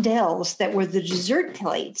called rondelles that were the dessert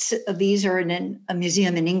plates. These are in a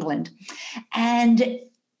museum in England. And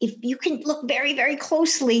if you can look very, very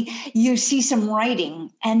closely, you see some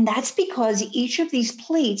writing. And that's because each of these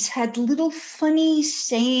plates had little funny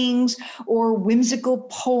sayings or whimsical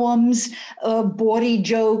poems, bawdy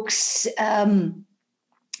jokes.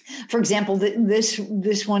 For example,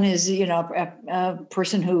 this one is, a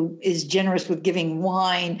person who is generous with giving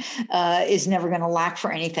wine is never going to lack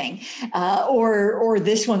for anything. Or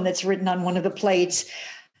this one that's written on one of the plates,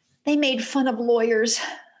 they made fun of lawyers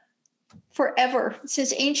forever,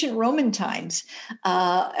 since ancient Roman times.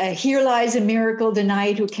 Here lies a miracle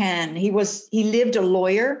denied who can. He lived a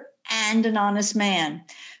lawyer and an honest man.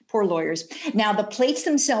 Poor lawyers. Now, the plates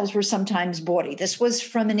themselves were sometimes bawdy. This was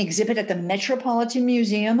from an exhibit at the Metropolitan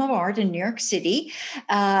Museum of Art in New York City.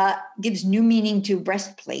 Gives new meaning to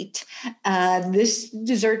breastplate. This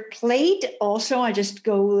dessert plate, also, I just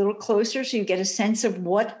go a little closer so you get a sense of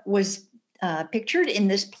what was pictured in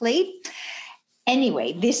this plate.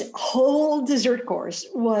 Anyway, this whole dessert course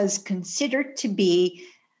was considered to be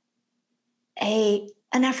an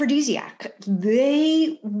aphrodisiac.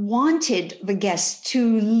 They wanted the guests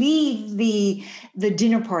to leave the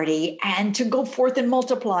dinner party and to go forth and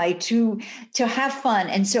multiply, to have fun.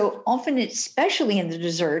 And so often, especially in the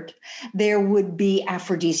dessert, there would be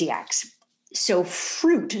aphrodisiacs. So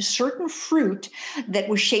certain fruit that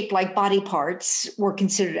was shaped like body parts were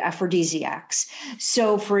considered aphrodisiacs.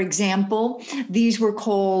 So, for example, these were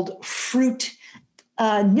called fruit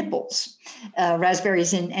nipples,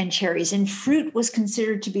 raspberries and cherries. And fruit was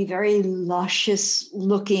considered to be very luscious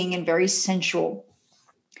looking and very sensual.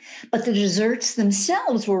 But the desserts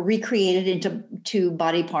themselves were recreated into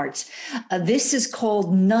body parts. This is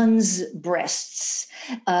called nuns' breasts,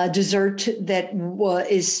 a dessert that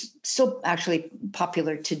is still actually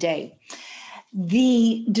popular today.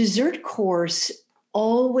 The dessert course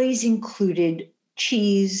always included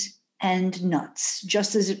cheese and nuts,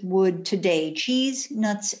 just as it would today, cheese,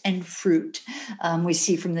 nuts, and fruit. We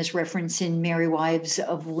see from this reference in Merry Wives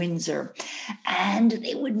of Windsor. And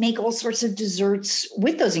they would make all sorts of desserts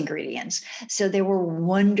with those ingredients. So there were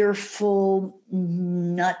wonderful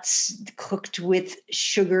nuts cooked with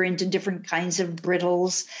sugar into different kinds of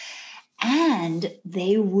brittles. And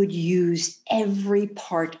they would use every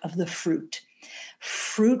part of the fruit.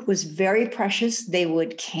 Fruit was very precious. They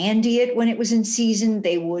would candy it when it was in season.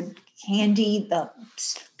 They would candy the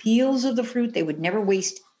peels of the fruit. They would never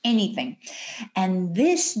waste anything. And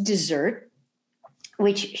this dessert,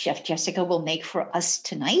 which Chef Jessica will make for us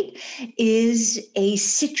tonight, is a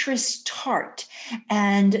citrus tart.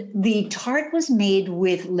 And the tart was made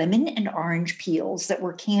with lemon and orange peels that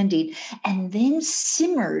were candied and then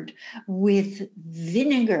simmered with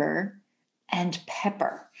vinegar and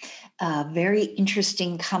pepper. Very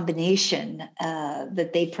interesting combination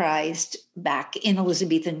that they prized back in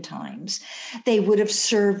Elizabethan times. They would have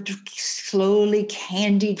served slowly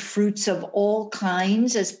candied fruits of all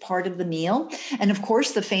kinds as part of the meal. And of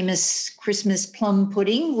course, the famous Christmas plum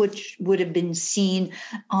pudding, which would have been seen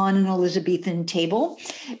on an Elizabethan table.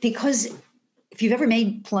 Because if you've ever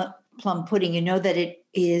made plum pudding, you know that it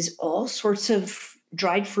is all sorts of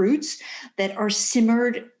dried fruits that are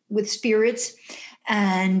simmered with spirits,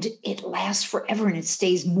 and it lasts forever and it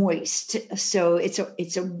stays moist. So it's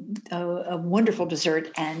a wonderful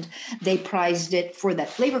dessert, and they prized it for that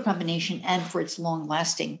flavor combination and for its long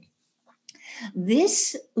lasting.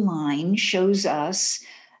 This line shows us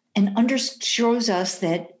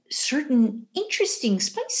that certain interesting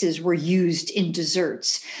spices were used in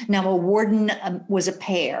desserts. Now, a Warden was a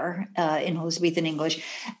pear in Elizabethan English.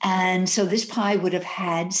 And so this pie would have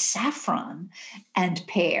had saffron and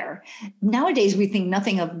pear. Nowadays, we think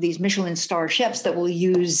nothing of these Michelin star chefs that will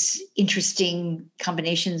use interesting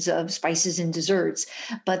combinations of spices in desserts.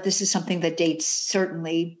 But this is something that dates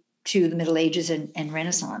certainly to the Middle Ages and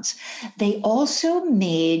Renaissance. They also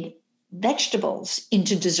made vegetables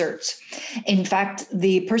into desserts. In fact,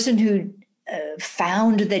 the person who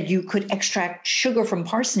found that you could extract sugar from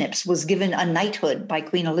parsnips was given a knighthood by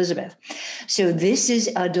Queen Elizabeth. So this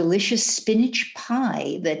is a delicious spinach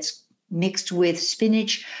pie that's mixed with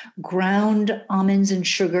spinach, ground almonds and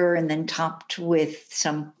sugar, and then topped with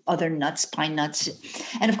some other nuts, pine nuts.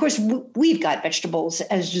 And of course, we've got vegetables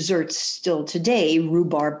as desserts still today,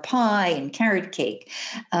 rhubarb pie and carrot cake.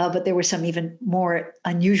 But there were some even more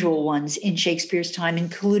unusual ones in Shakespeare's time,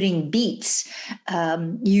 including beets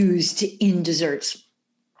used in desserts.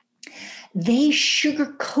 They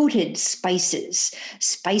sugar-coated spices.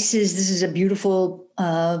 Spices, this is a beautiful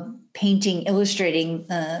painting illustrating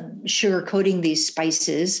sugar-coating these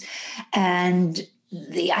spices. And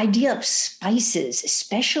the idea of spices,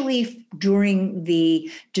 especially during the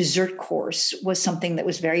dessert course, was something that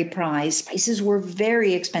was very prized. Spices were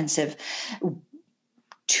very expensive.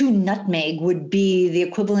 2 nutmeg would be the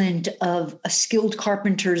equivalent of a skilled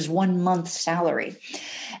carpenter's 1 month's salary.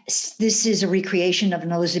 This is a recreation of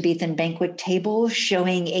an Elizabethan banquet table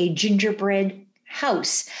showing a gingerbread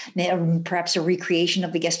house, perhaps a recreation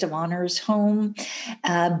of the guest of honor's home,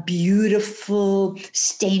 beautiful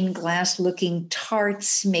stained glass looking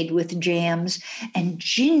tarts made with jams and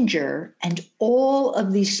ginger, and all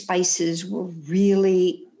of these spices were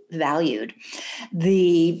really valued.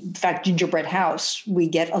 In fact, gingerbread house, we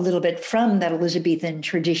get a little bit from that Elizabethan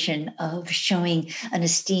tradition of showing an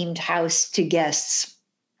esteemed house to guests.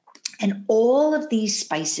 And all of these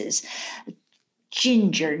spices,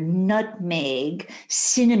 ginger, nutmeg,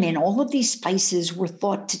 cinnamon, all of these spices were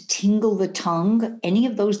thought to tingle the tongue. Any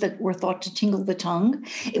of those that were thought to tingle the tongue,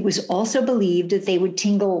 it was also believed that they would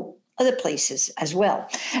tingle other places as well.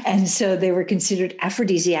 And so they were considered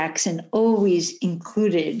aphrodisiacs and always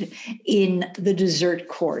included in the dessert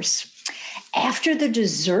course. After the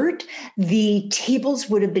dessert, the tables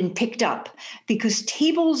would have been picked up because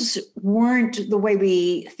tables weren't the way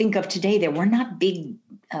we think of today. They were not big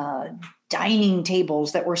dining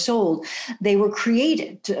tables that were sold. They were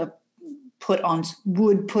created to put on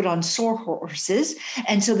sawhorses.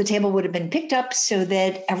 And so the table would have been picked up so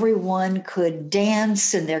that everyone could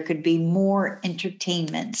dance and there could be more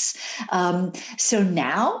entertainments. So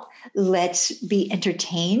now let's be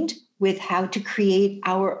entertained with how to create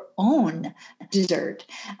our own dessert.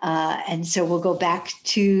 And so we'll go back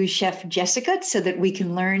to Chef Jessica so that we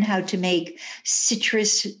can learn how to make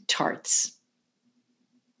citrus tarts.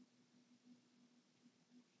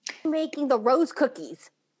 Making the rose cookies.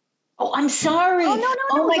 Oh, I'm sorry. Oh,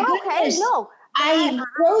 no, my Okay, goodness. no. I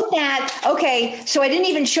wrote that. Okay, so I didn't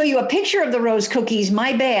even show you a picture of the rose cookies.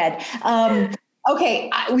 My bad. Okay,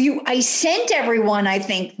 I sent everyone, I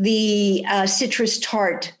think, the citrus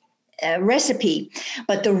tart recipe,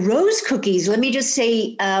 but the rose cookies, let me just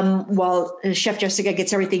say, while Chef Jessica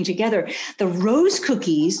gets everything together, the rose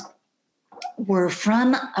cookies were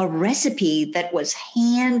from a recipe that was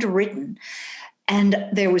handwritten. And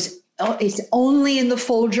there was, it's only in the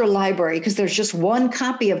Folger Library because there's just one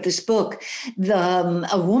copy of this book.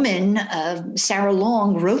 A woman, Sarah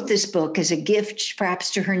Long, wrote this book as a gift,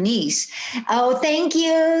 perhaps to her niece. Oh, thank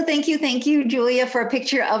you, Julia, for a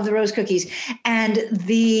picture of the rose cookies. And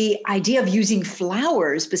the idea of using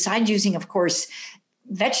flowers, besides using, of course,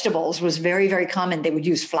 vegetables, was very, very common. They would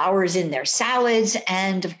use flowers in their salads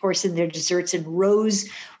and, of course, in their desserts. And rose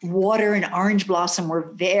water and orange blossom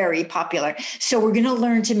were very popular. So we're going to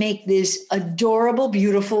learn to make this adorable,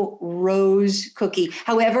 beautiful rose cookie.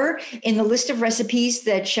 However, in the list of recipes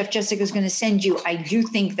that Chef Jessica is going to send you, I do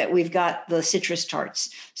think that we've got the citrus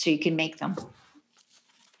tarts, so you can make them.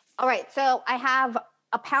 All right. So I have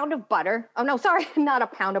a pound of butter. Oh, no, sorry, not a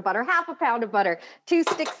pound of butter, half a pound of butter, 2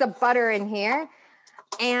 sticks of butter in here.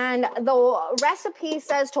 And the recipe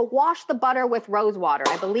says to wash the butter with rose water.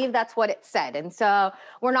 I believe that's what it said. And so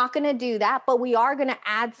we're not going to do that, but we are going to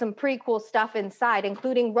add some pretty cool stuff inside,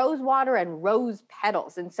 including rose water and rose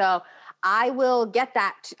petals. And so I will get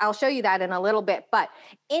that. I'll show you that in a little bit. But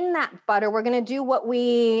in that butter, we're going to do what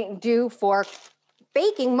we do for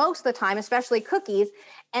baking most of the time, especially cookies.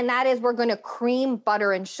 And that is we're going to cream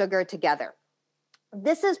butter and sugar together.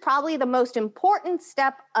 This is probably the most important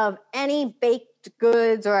step of any baked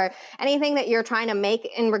goods or anything that you're trying to make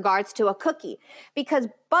in regards to a cookie, because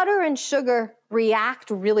butter and sugar react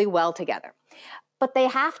really well together. But they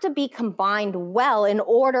have to be combined well in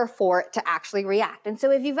order for it to actually react. And so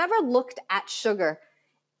if you've ever looked at sugar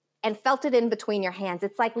and felt it in between your hands,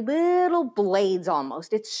 it's like little blades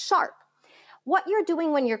almost. It's sharp. What you're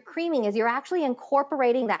doing when you're creaming is you're actually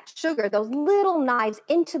incorporating that sugar, those little knives,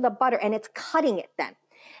 into the butter, and it's cutting it then.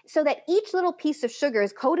 So that each little piece of sugar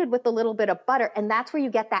is coated with a little bit of butter, and that's where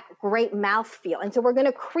you get that great mouthfeel. And so we're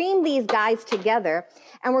gonna cream these guys together,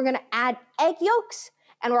 and we're gonna add egg yolks,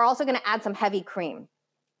 and we're also gonna add some heavy cream.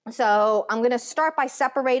 So I'm gonna start by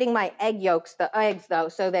separating my egg yolks, the eggs though,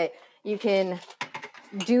 so that you can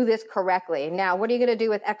do this correctly. Now, what are you gonna do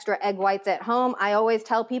with extra egg whites at home? I always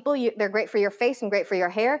tell people they're great for your face and great for your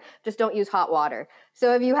hair, just don't use hot water.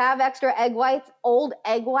 So if you have extra egg whites, old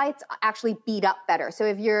egg whites actually beat up better. So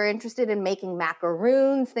if you're interested in making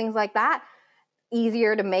macaroons, things like that,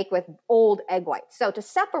 easier to make with old egg whites. So to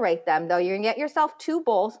separate them though, you're gonna get yourself 2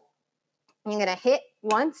 bowls. You're gonna hit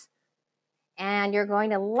once, and you're going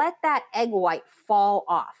to let that egg white fall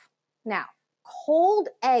off. Now, cold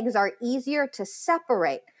eggs are easier to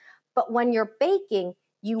separate, but when you're baking,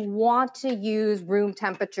 you want to use room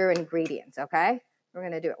temperature ingredients, okay? We're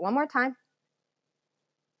gonna do it one more time.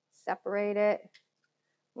 Separate it,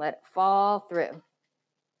 let it fall through.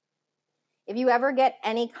 If you ever get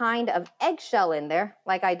any kind of eggshell in there,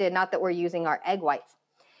 like I did, not that we're using our egg whites,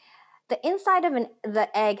 the inside of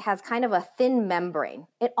the egg has kind of a thin membrane.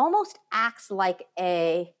 It almost acts like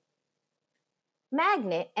a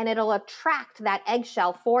magnet, and it'll attract that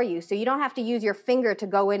eggshell for you. So you don't have to use your finger to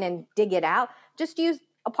go in and dig it out. Just use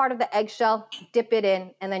a part of the eggshell, dip it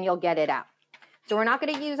in, and then you'll get it out. So we're not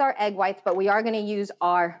gonna use our egg whites, but we are gonna use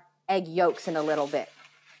our egg yolks in a little bit.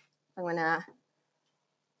 I'm gonna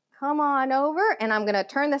come on over, and I'm gonna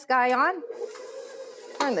turn this guy on.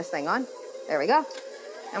 Turn this thing on. There we go.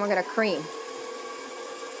 And we're gonna cream.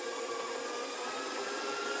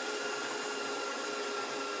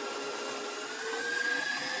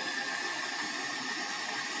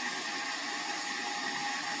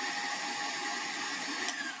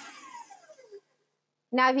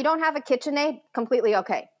 Now, if you don't have a KitchenAid, completely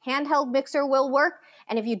okay. Handheld mixer will work,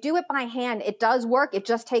 and if you do it by hand, it does work. It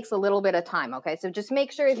just takes a little bit of time, okay? So just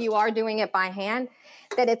make sure if you are doing it by hand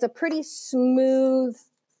that it's a pretty smooth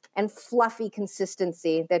and fluffy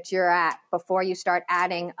consistency that you're at before you start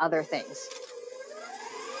adding other things.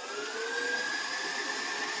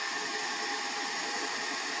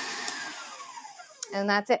 And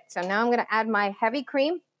that's it. So now I'm gonna add my heavy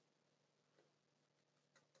cream.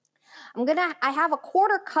 I have a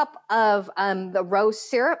 1/4 cup of the rose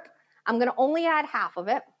syrup. I'm gonna only add half of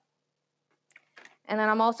it. And then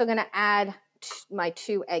I'm also gonna add my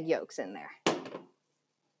 2 egg yolks in there.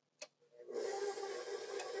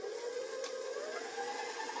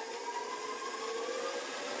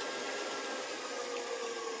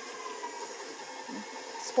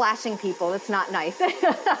 Splashing people, it's not nice.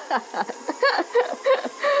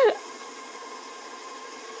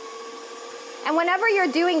 And whenever you're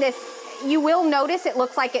doing this, you will notice it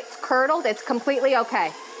looks like it's curdled. It's completely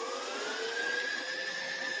okay.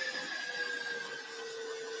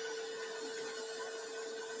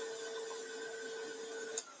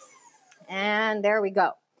 And there we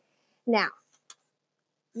go. Now,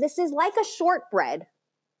 this is like a shortbread,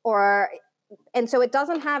 and so it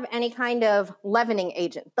doesn't have any kind of leavening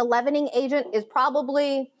agent. The leavening agent is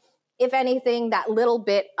probably, if anything, that little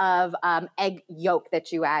bit of egg yolk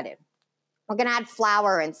that you added. We're gonna add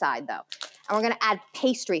flour inside though, and we're gonna add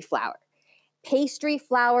pastry flour. Pastry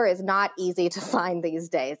flour is not easy to find these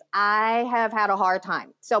days. I have had a hard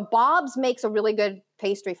time. So Bob's makes a really good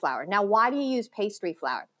pastry flour. Now, why do you use pastry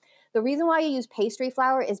flour? The reason why you use pastry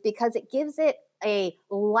flour is because it gives it a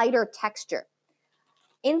lighter texture.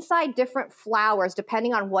 Inside different flours,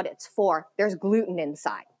 depending on what it's for, there's gluten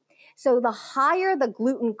inside. So the higher the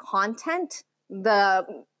gluten content,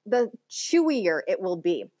 the chewier it will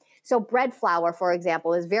be. So bread flour, for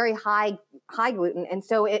example, is very high gluten, and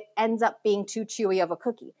so it ends up being too chewy of a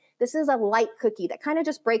cookie. This is a light cookie that kind of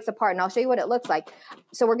just breaks apart, and I'll show you what it looks like.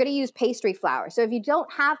 So we're gonna use pastry flour. So if you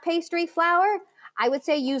don't have pastry flour, I would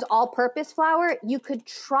say use all-purpose flour. You could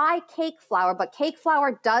try cake flour, but cake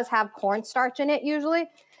flour does have cornstarch in it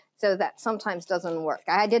usually, so that sometimes doesn't work.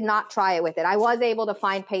 I did not try it with it. I was able to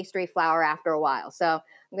find pastry flour after a while. So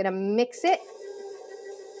I'm gonna mix it.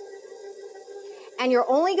 And you're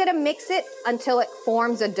only gonna mix it until it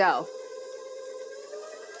forms a dough.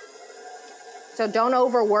 So don't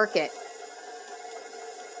overwork it.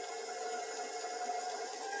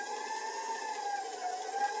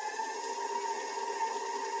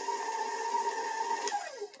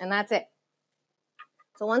 And that's it.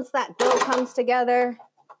 So once that dough comes together,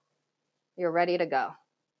 you're ready to go.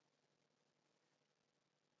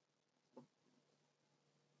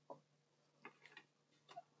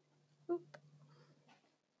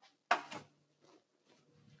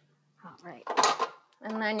 All right.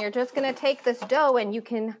 And then you're just going to take this dough and you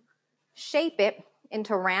can shape it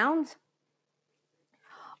into rounds.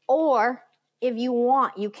 Or if you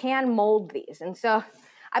want, you can mold these. And so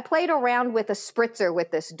I played around with a spritzer with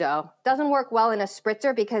this dough. Doesn't work well in a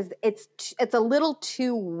spritzer because it's a little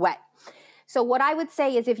too wet. So what I would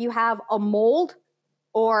say is if you have a mold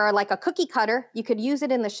or like a cookie cutter, you could use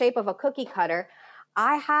it in the shape of a cookie cutter.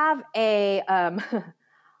 I have a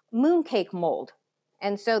mooncake mold.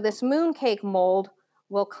 And so this mooncake mold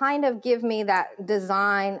will kind of give me that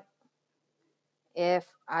design if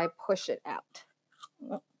I push it out.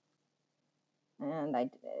 And I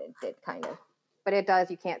did kind of, but it does,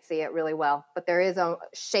 you can't see it really well, but there is a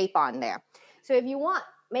shape on there. So if you want,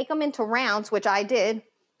 make them into rounds, which I did,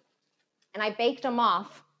 and I baked them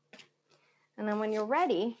off. And then when you're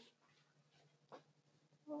ready,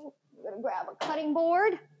 I'm gonna grab a cutting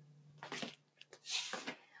board.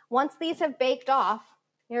 Once these have baked off,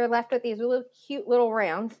 you're left with these little cute little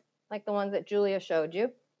rounds, like the ones that Julia showed you.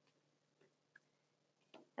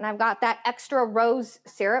 And I've got that extra rose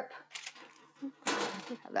syrup.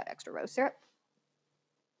 I have that extra rose syrup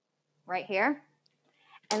right here.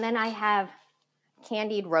 And then I have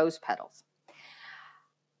candied rose petals.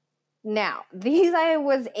 Now, these I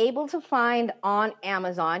was able to find on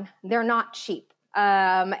Amazon. They're not cheap.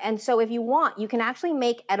 And so if you want, you can actually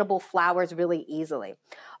make edible flowers really easily.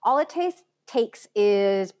 All it takes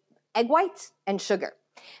is egg whites and sugar.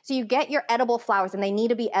 So you get your edible flowers, and they need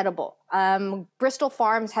to be edible. Bristol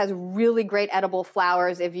Farms has really great edible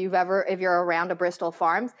flowers if you're around a Bristol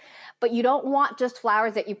Farms. But you don't want just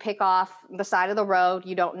flowers that you pick off the side of the road.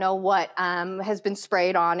 You don't know what has been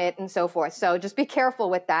sprayed on it and so forth. So just be careful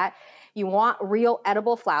with that. You want real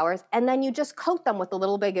edible flowers, and then you just coat them with a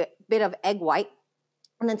little bit of egg white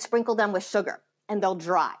and then sprinkle them with sugar, and they'll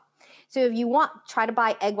dry. So if you want, try to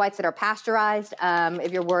buy egg whites that are pasteurized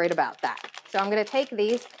if you're worried about that. So I'm going to take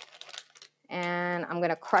these and I'm going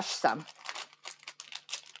to crush some.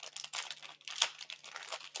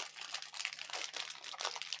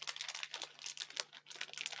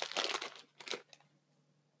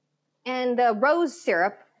 And the rose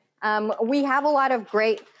syrup, we have a lot of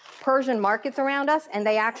great Persian markets around us, and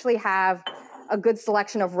they actually have a good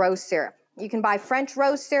selection of rose syrup. You can buy French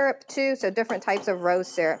rose syrup too, so different types of rose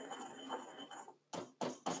syrup.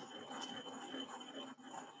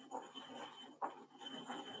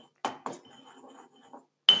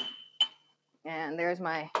 And there's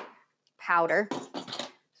my powder.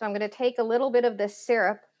 So I'm going to take a little bit of this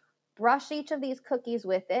syrup, brush each of these cookies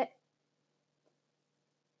with it,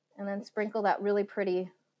 and then sprinkle that really pretty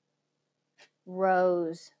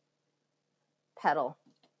rose petal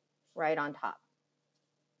right on top.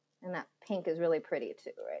 And that pink is really pretty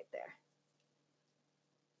too, right there.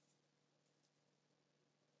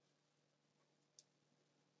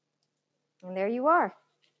 And there you are.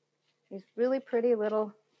 These really pretty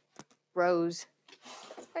little rose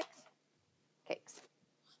cakes.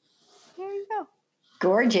 Here you go.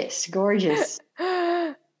 Gorgeous, gorgeous.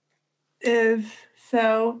 Is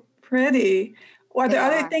so pretty. Are there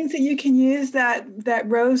other things that you can use that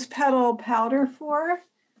rose petal powder for?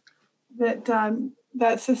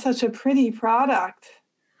 That's just such a pretty product.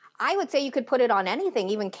 I would say you could put it on anything,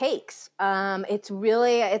 even cakes.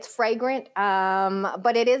 It's fragrant,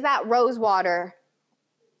 but it is that rose water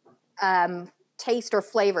taste or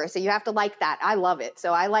flavor. So you have to like that. I love it.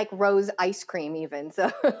 So I like rose ice cream even.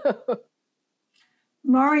 So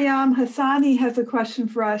Mariam Hassani has a question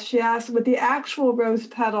for us. She asked, would the actual rose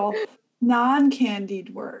petal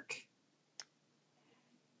non-candied work?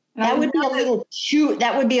 That would be a little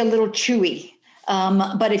chewy.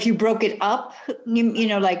 But if you broke it up, you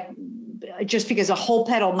know, like just because a whole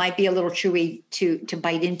petal might be a little chewy to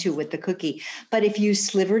bite into with the cookie. But if you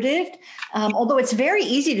slivered it, although it's very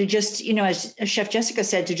easy to just, you know, as Chef Jessica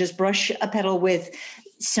said, to just brush a petal with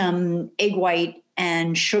some egg white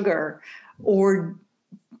and sugar, or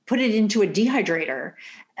put it into a dehydrator.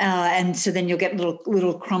 And so then you'll get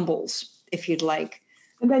little crumbles if you'd like.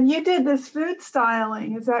 And then you did this food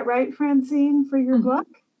styling. Is that right, Francine, for your book?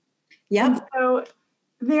 Yeah. And so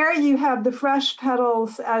there you have the fresh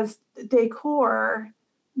petals as decor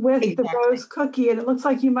with the rose cookie. And it looks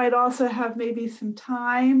like you might also have maybe some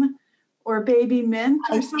thyme or baby mint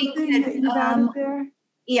or something that you've added there.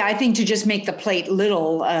 Yeah, I think to just make the plate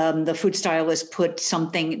little, the food stylist put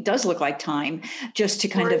something, it does look like thyme, just to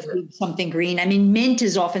kind of give something green. I mean, mint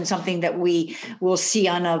is often something that we will see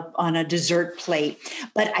on a dessert plate.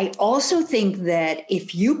 But I also think that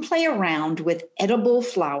if you play around with edible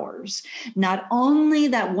flowers, not only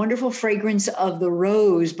that wonderful fragrance of the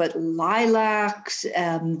rose, but lilacs,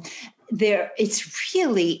 it's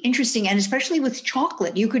really interesting. And especially with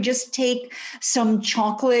chocolate, you could just take some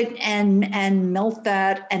chocolate and melt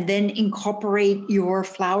that and then incorporate your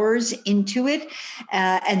flowers into it.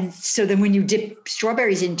 And so then when you dip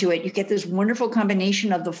strawberries into it, you get this wonderful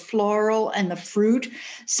combination of the floral and the fruit,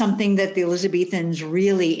 something that the Elizabethans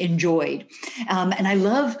really enjoyed. And I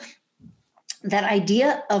love that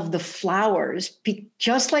idea of the flowers,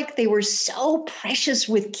 just like they were so precious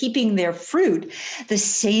with keeping their fruit, the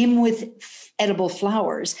same with edible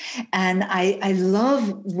flowers. And I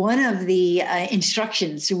love one of the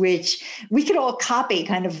instructions, which we could all copy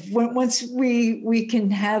kind of once we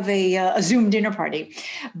can have a Zoom dinner party.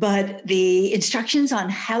 But the instructions on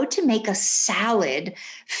how to make a salad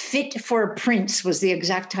fit for a prince was the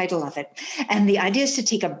exact title of it. And the idea is to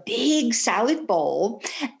take a big salad bowl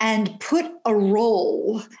and put a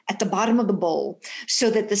roll at the bottom of the bowl so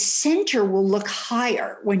that the center will look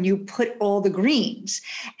higher when you put all the greens.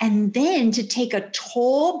 And then to take a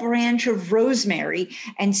tall branch of rosemary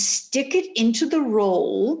and stick it into the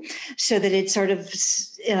roll so that it sort of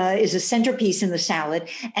is a centerpiece in the salad.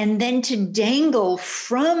 And then to dangle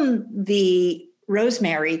from the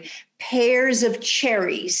rosemary pairs of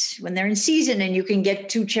cherries when they're in season, and you can get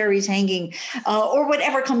 2 cherries hanging or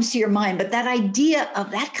whatever comes to your mind. But that idea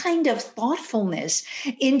of that kind of thoughtfulness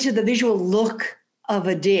into the visual look of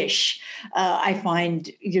a dish, I find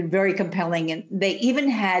very compelling. And they even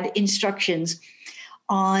had instructions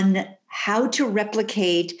on how to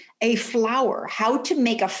replicate a flower, how to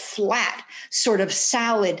make a flat sort of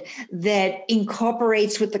salad that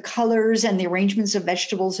incorporates with the colors and the arrangements of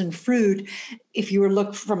vegetables and fruit. If you were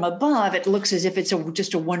looked from above, it looks as if it's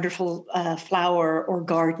just a wonderful flower or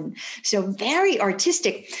garden. So very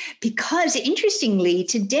artistic, because interestingly,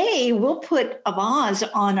 today we'll put a vase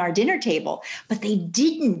on our dinner table, but they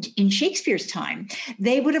didn't in Shakespeare's time.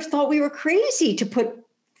 They would have thought we were crazy to put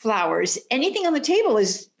flowers. Anything on the table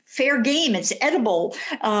is fair game. It's edible.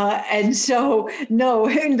 And so, no,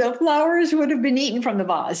 the flowers would have been eaten from the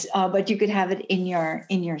vase, but you could have it in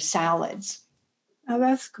your salads. Oh,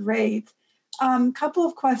 that's great. Couple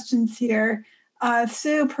of questions here.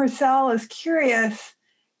 Sue Purcell is curious,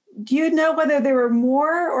 do you know whether there were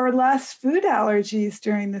more or less food allergies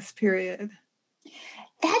during this period?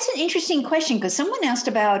 That's an interesting question, because someone asked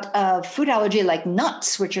about food allergy like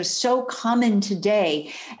nuts, which are so common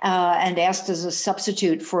today, and asked as a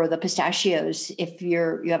substitute for the pistachios if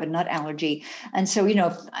you have a nut allergy. And so,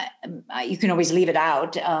 you can always leave it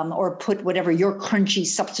out or put whatever your crunchy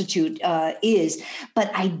substitute is.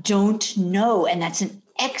 But I don't know. And that's an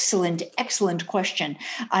excellent question.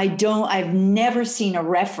 I've never seen a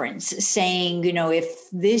reference saying,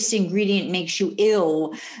 if this ingredient makes you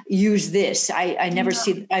ill, use this. I've never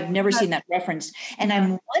seen that reference. And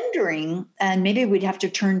I'm wondering, and maybe we'd have to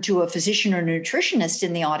turn to a physician or nutritionist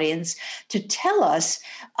in the audience to tell us,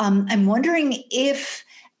 I'm wondering if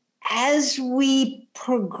as we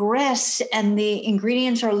progress and the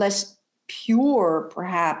ingredients are less pure,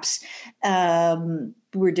 perhaps,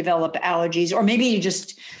 we develop allergies, or maybe you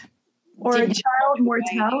just or a child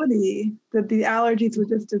mortality, that the allergies would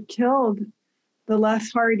just have killed the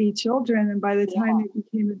less hardy children, and by the time they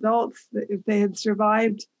became adults, if they had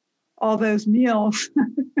survived all those meals,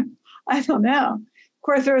 I don't know. Of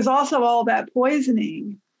course, there was also all that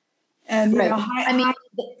poisoning, and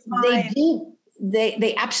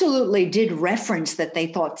They absolutely did reference that they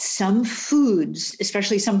thought some foods,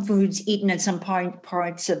 especially some foods eaten at some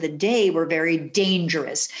parts of the day, were very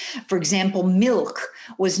dangerous. For example, milk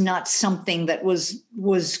was not something that was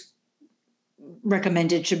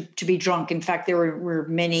recommended to be drunk. In fact, there were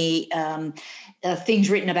many things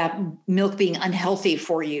written about milk being unhealthy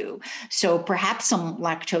for you. So perhaps some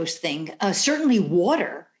lactose thing. Certainly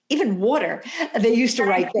water. Even water, they used to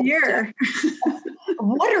write that.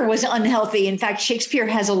 Water was unhealthy. In fact, Shakespeare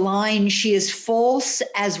has a line, "She is false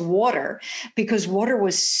as water," because water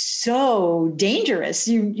was so dangerous.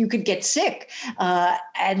 You could get sick.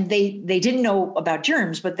 And they didn't know about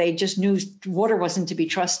germs, but they just knew water wasn't to be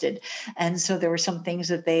trusted. And so there were some things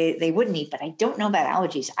that they wouldn't eat, but I don't know about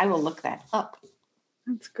allergies. I will look that up.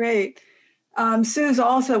 That's great. Suze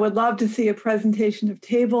also would love to see a presentation of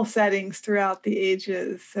table settings throughout the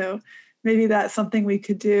ages. So maybe that's something we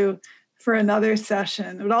could do for another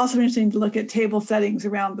session. It would also be interesting to look at table settings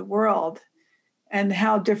around the world and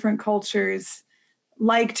how different cultures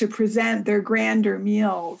like to present their grander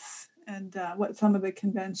meals and what some of the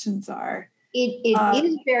conventions are. It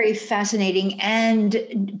is very fascinating.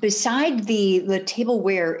 And beside the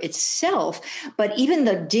tableware itself, but even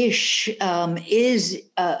the dish is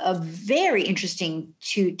a very interesting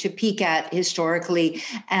to peek at historically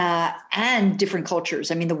and different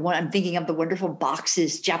cultures. I mean, I'm thinking of the wonderful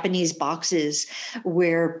boxes, Japanese boxes,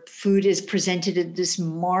 where food is presented at this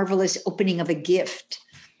marvelous opening of a gift.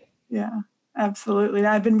 Yeah, absolutely.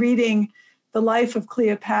 I've been reading The Life of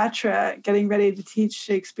Cleopatra, getting ready to teach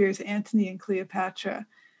Shakespeare's Antony and Cleopatra.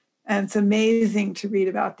 And it's amazing to read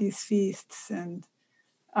about these feasts, and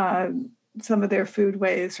some of their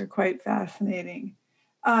foodways are quite fascinating.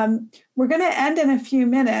 We're going to end in a few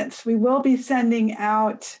minutes. We will be sending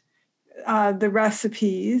out the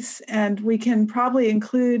recipes, and we can probably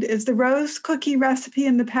include, is the rose cookie recipe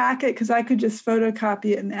in the packet? Because I could just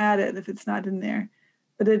photocopy it and add it if it's not in there.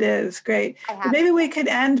 But it is great. But maybe we could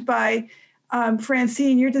end by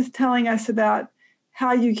Francine, you're just telling us about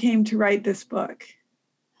how you came to write this book.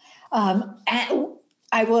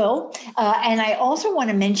 I will. And I also want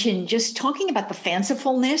to mention, just talking about the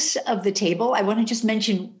fancifulness of the table, I want to just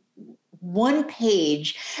mention one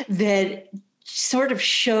page that sort of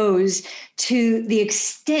shows to the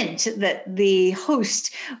extent that the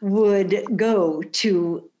host would go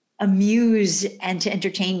to amuse and to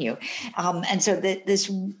entertain you. And so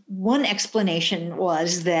this one explanation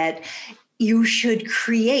was that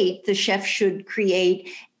the chef should create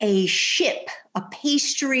a ship, a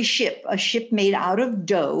pastry ship, a ship made out of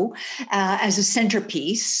dough as a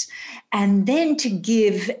centerpiece, and then to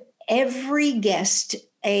give every guest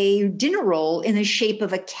a dinner roll in the shape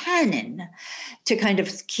of a cannon to kind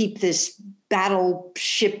of keep this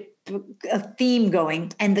battleship theme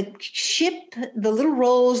going. And the ship, the little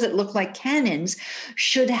rolls that look like cannons,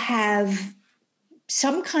 should have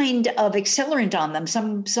some kind of accelerant on them,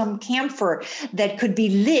 some camphor that could be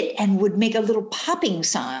lit and would make a little popping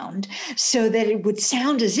sound so that it would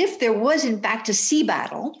sound as if there was in fact a sea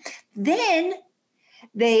battle. Then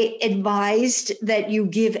they advised that you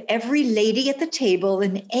give every lady at the table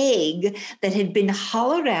an egg that had been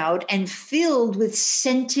hollowed out and filled with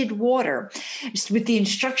scented water, with the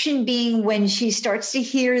instruction being when the ladies start to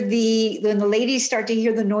hear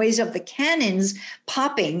the noise of the cannons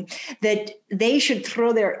popping, that they should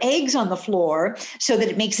throw their eggs on the floor so that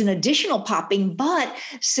it makes an additional popping, but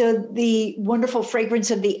so the wonderful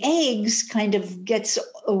fragrance of the eggs kind of gets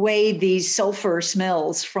away these sulfur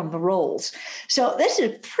smells from the rolls. So this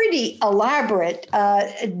is a pretty elaborate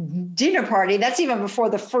dinner party. That's even before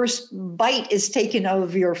the first bite is taken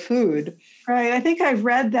of your food. Right. I think I've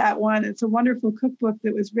read that one. It's a wonderful cookbook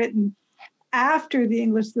that was written after the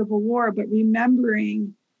English Civil War, but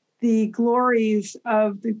remembering the glories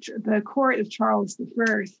of the court of Charles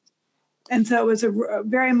I. And so it was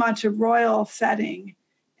very much a royal setting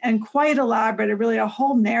and quite elaborate, really a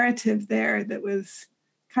whole narrative there that was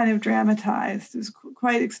kind of dramatized. It was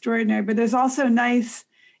quite extraordinary. But there's also nice,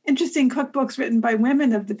 interesting cookbooks written by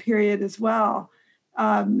women of the period as well.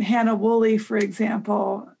 Hannah Woolley, for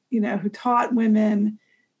example, who taught women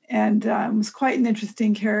and was quite an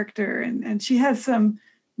interesting character. And she has some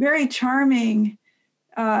very charming,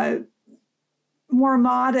 more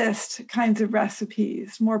modest kinds of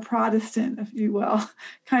recipes, more Protestant, if you will,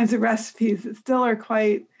 kinds of recipes that still are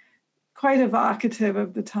quite evocative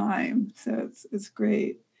of the time. So it's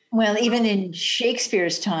great. Well, even in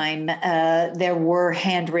Shakespeare's time, there were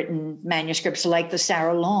handwritten manuscripts like the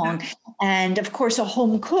Sarah Long. And of course, a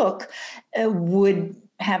home cook would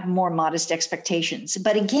have more modest expectations.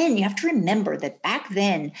 But again, you have to remember that back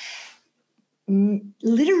then,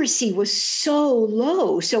 literacy was so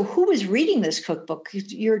low. So who was reading this cookbook?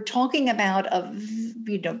 You're talking about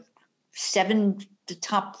the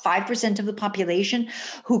top 5% of the population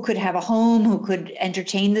who could have a home, who could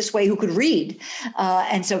entertain this way, who could read.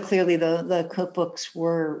 And so clearly the cookbooks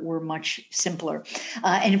were much simpler.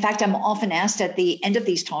 And in fact, I'm often asked at the end of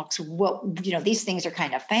these talks, well, these things are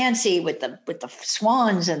kind of fancy with the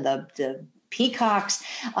swans and the peacocks.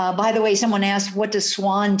 By the way, someone asked, what does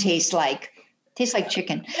swan taste like? Tastes like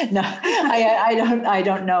chicken. No, I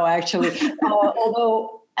don't know actually.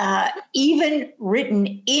 Although even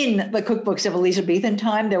written in the cookbooks of Elizabethan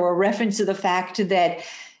time, there were references to the fact that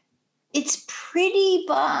it's pretty,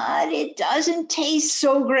 but it doesn't taste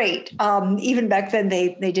so great. Even back then,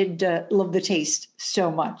 they did love the taste so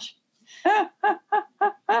much.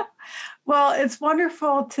 Well, it's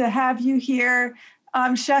wonderful to have you here.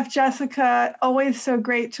 Chef Jessica, always so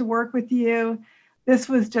great to work with you. This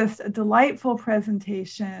was just a delightful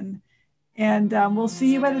presentation, and we'll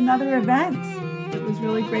see you at another event. It was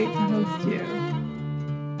really great to host you.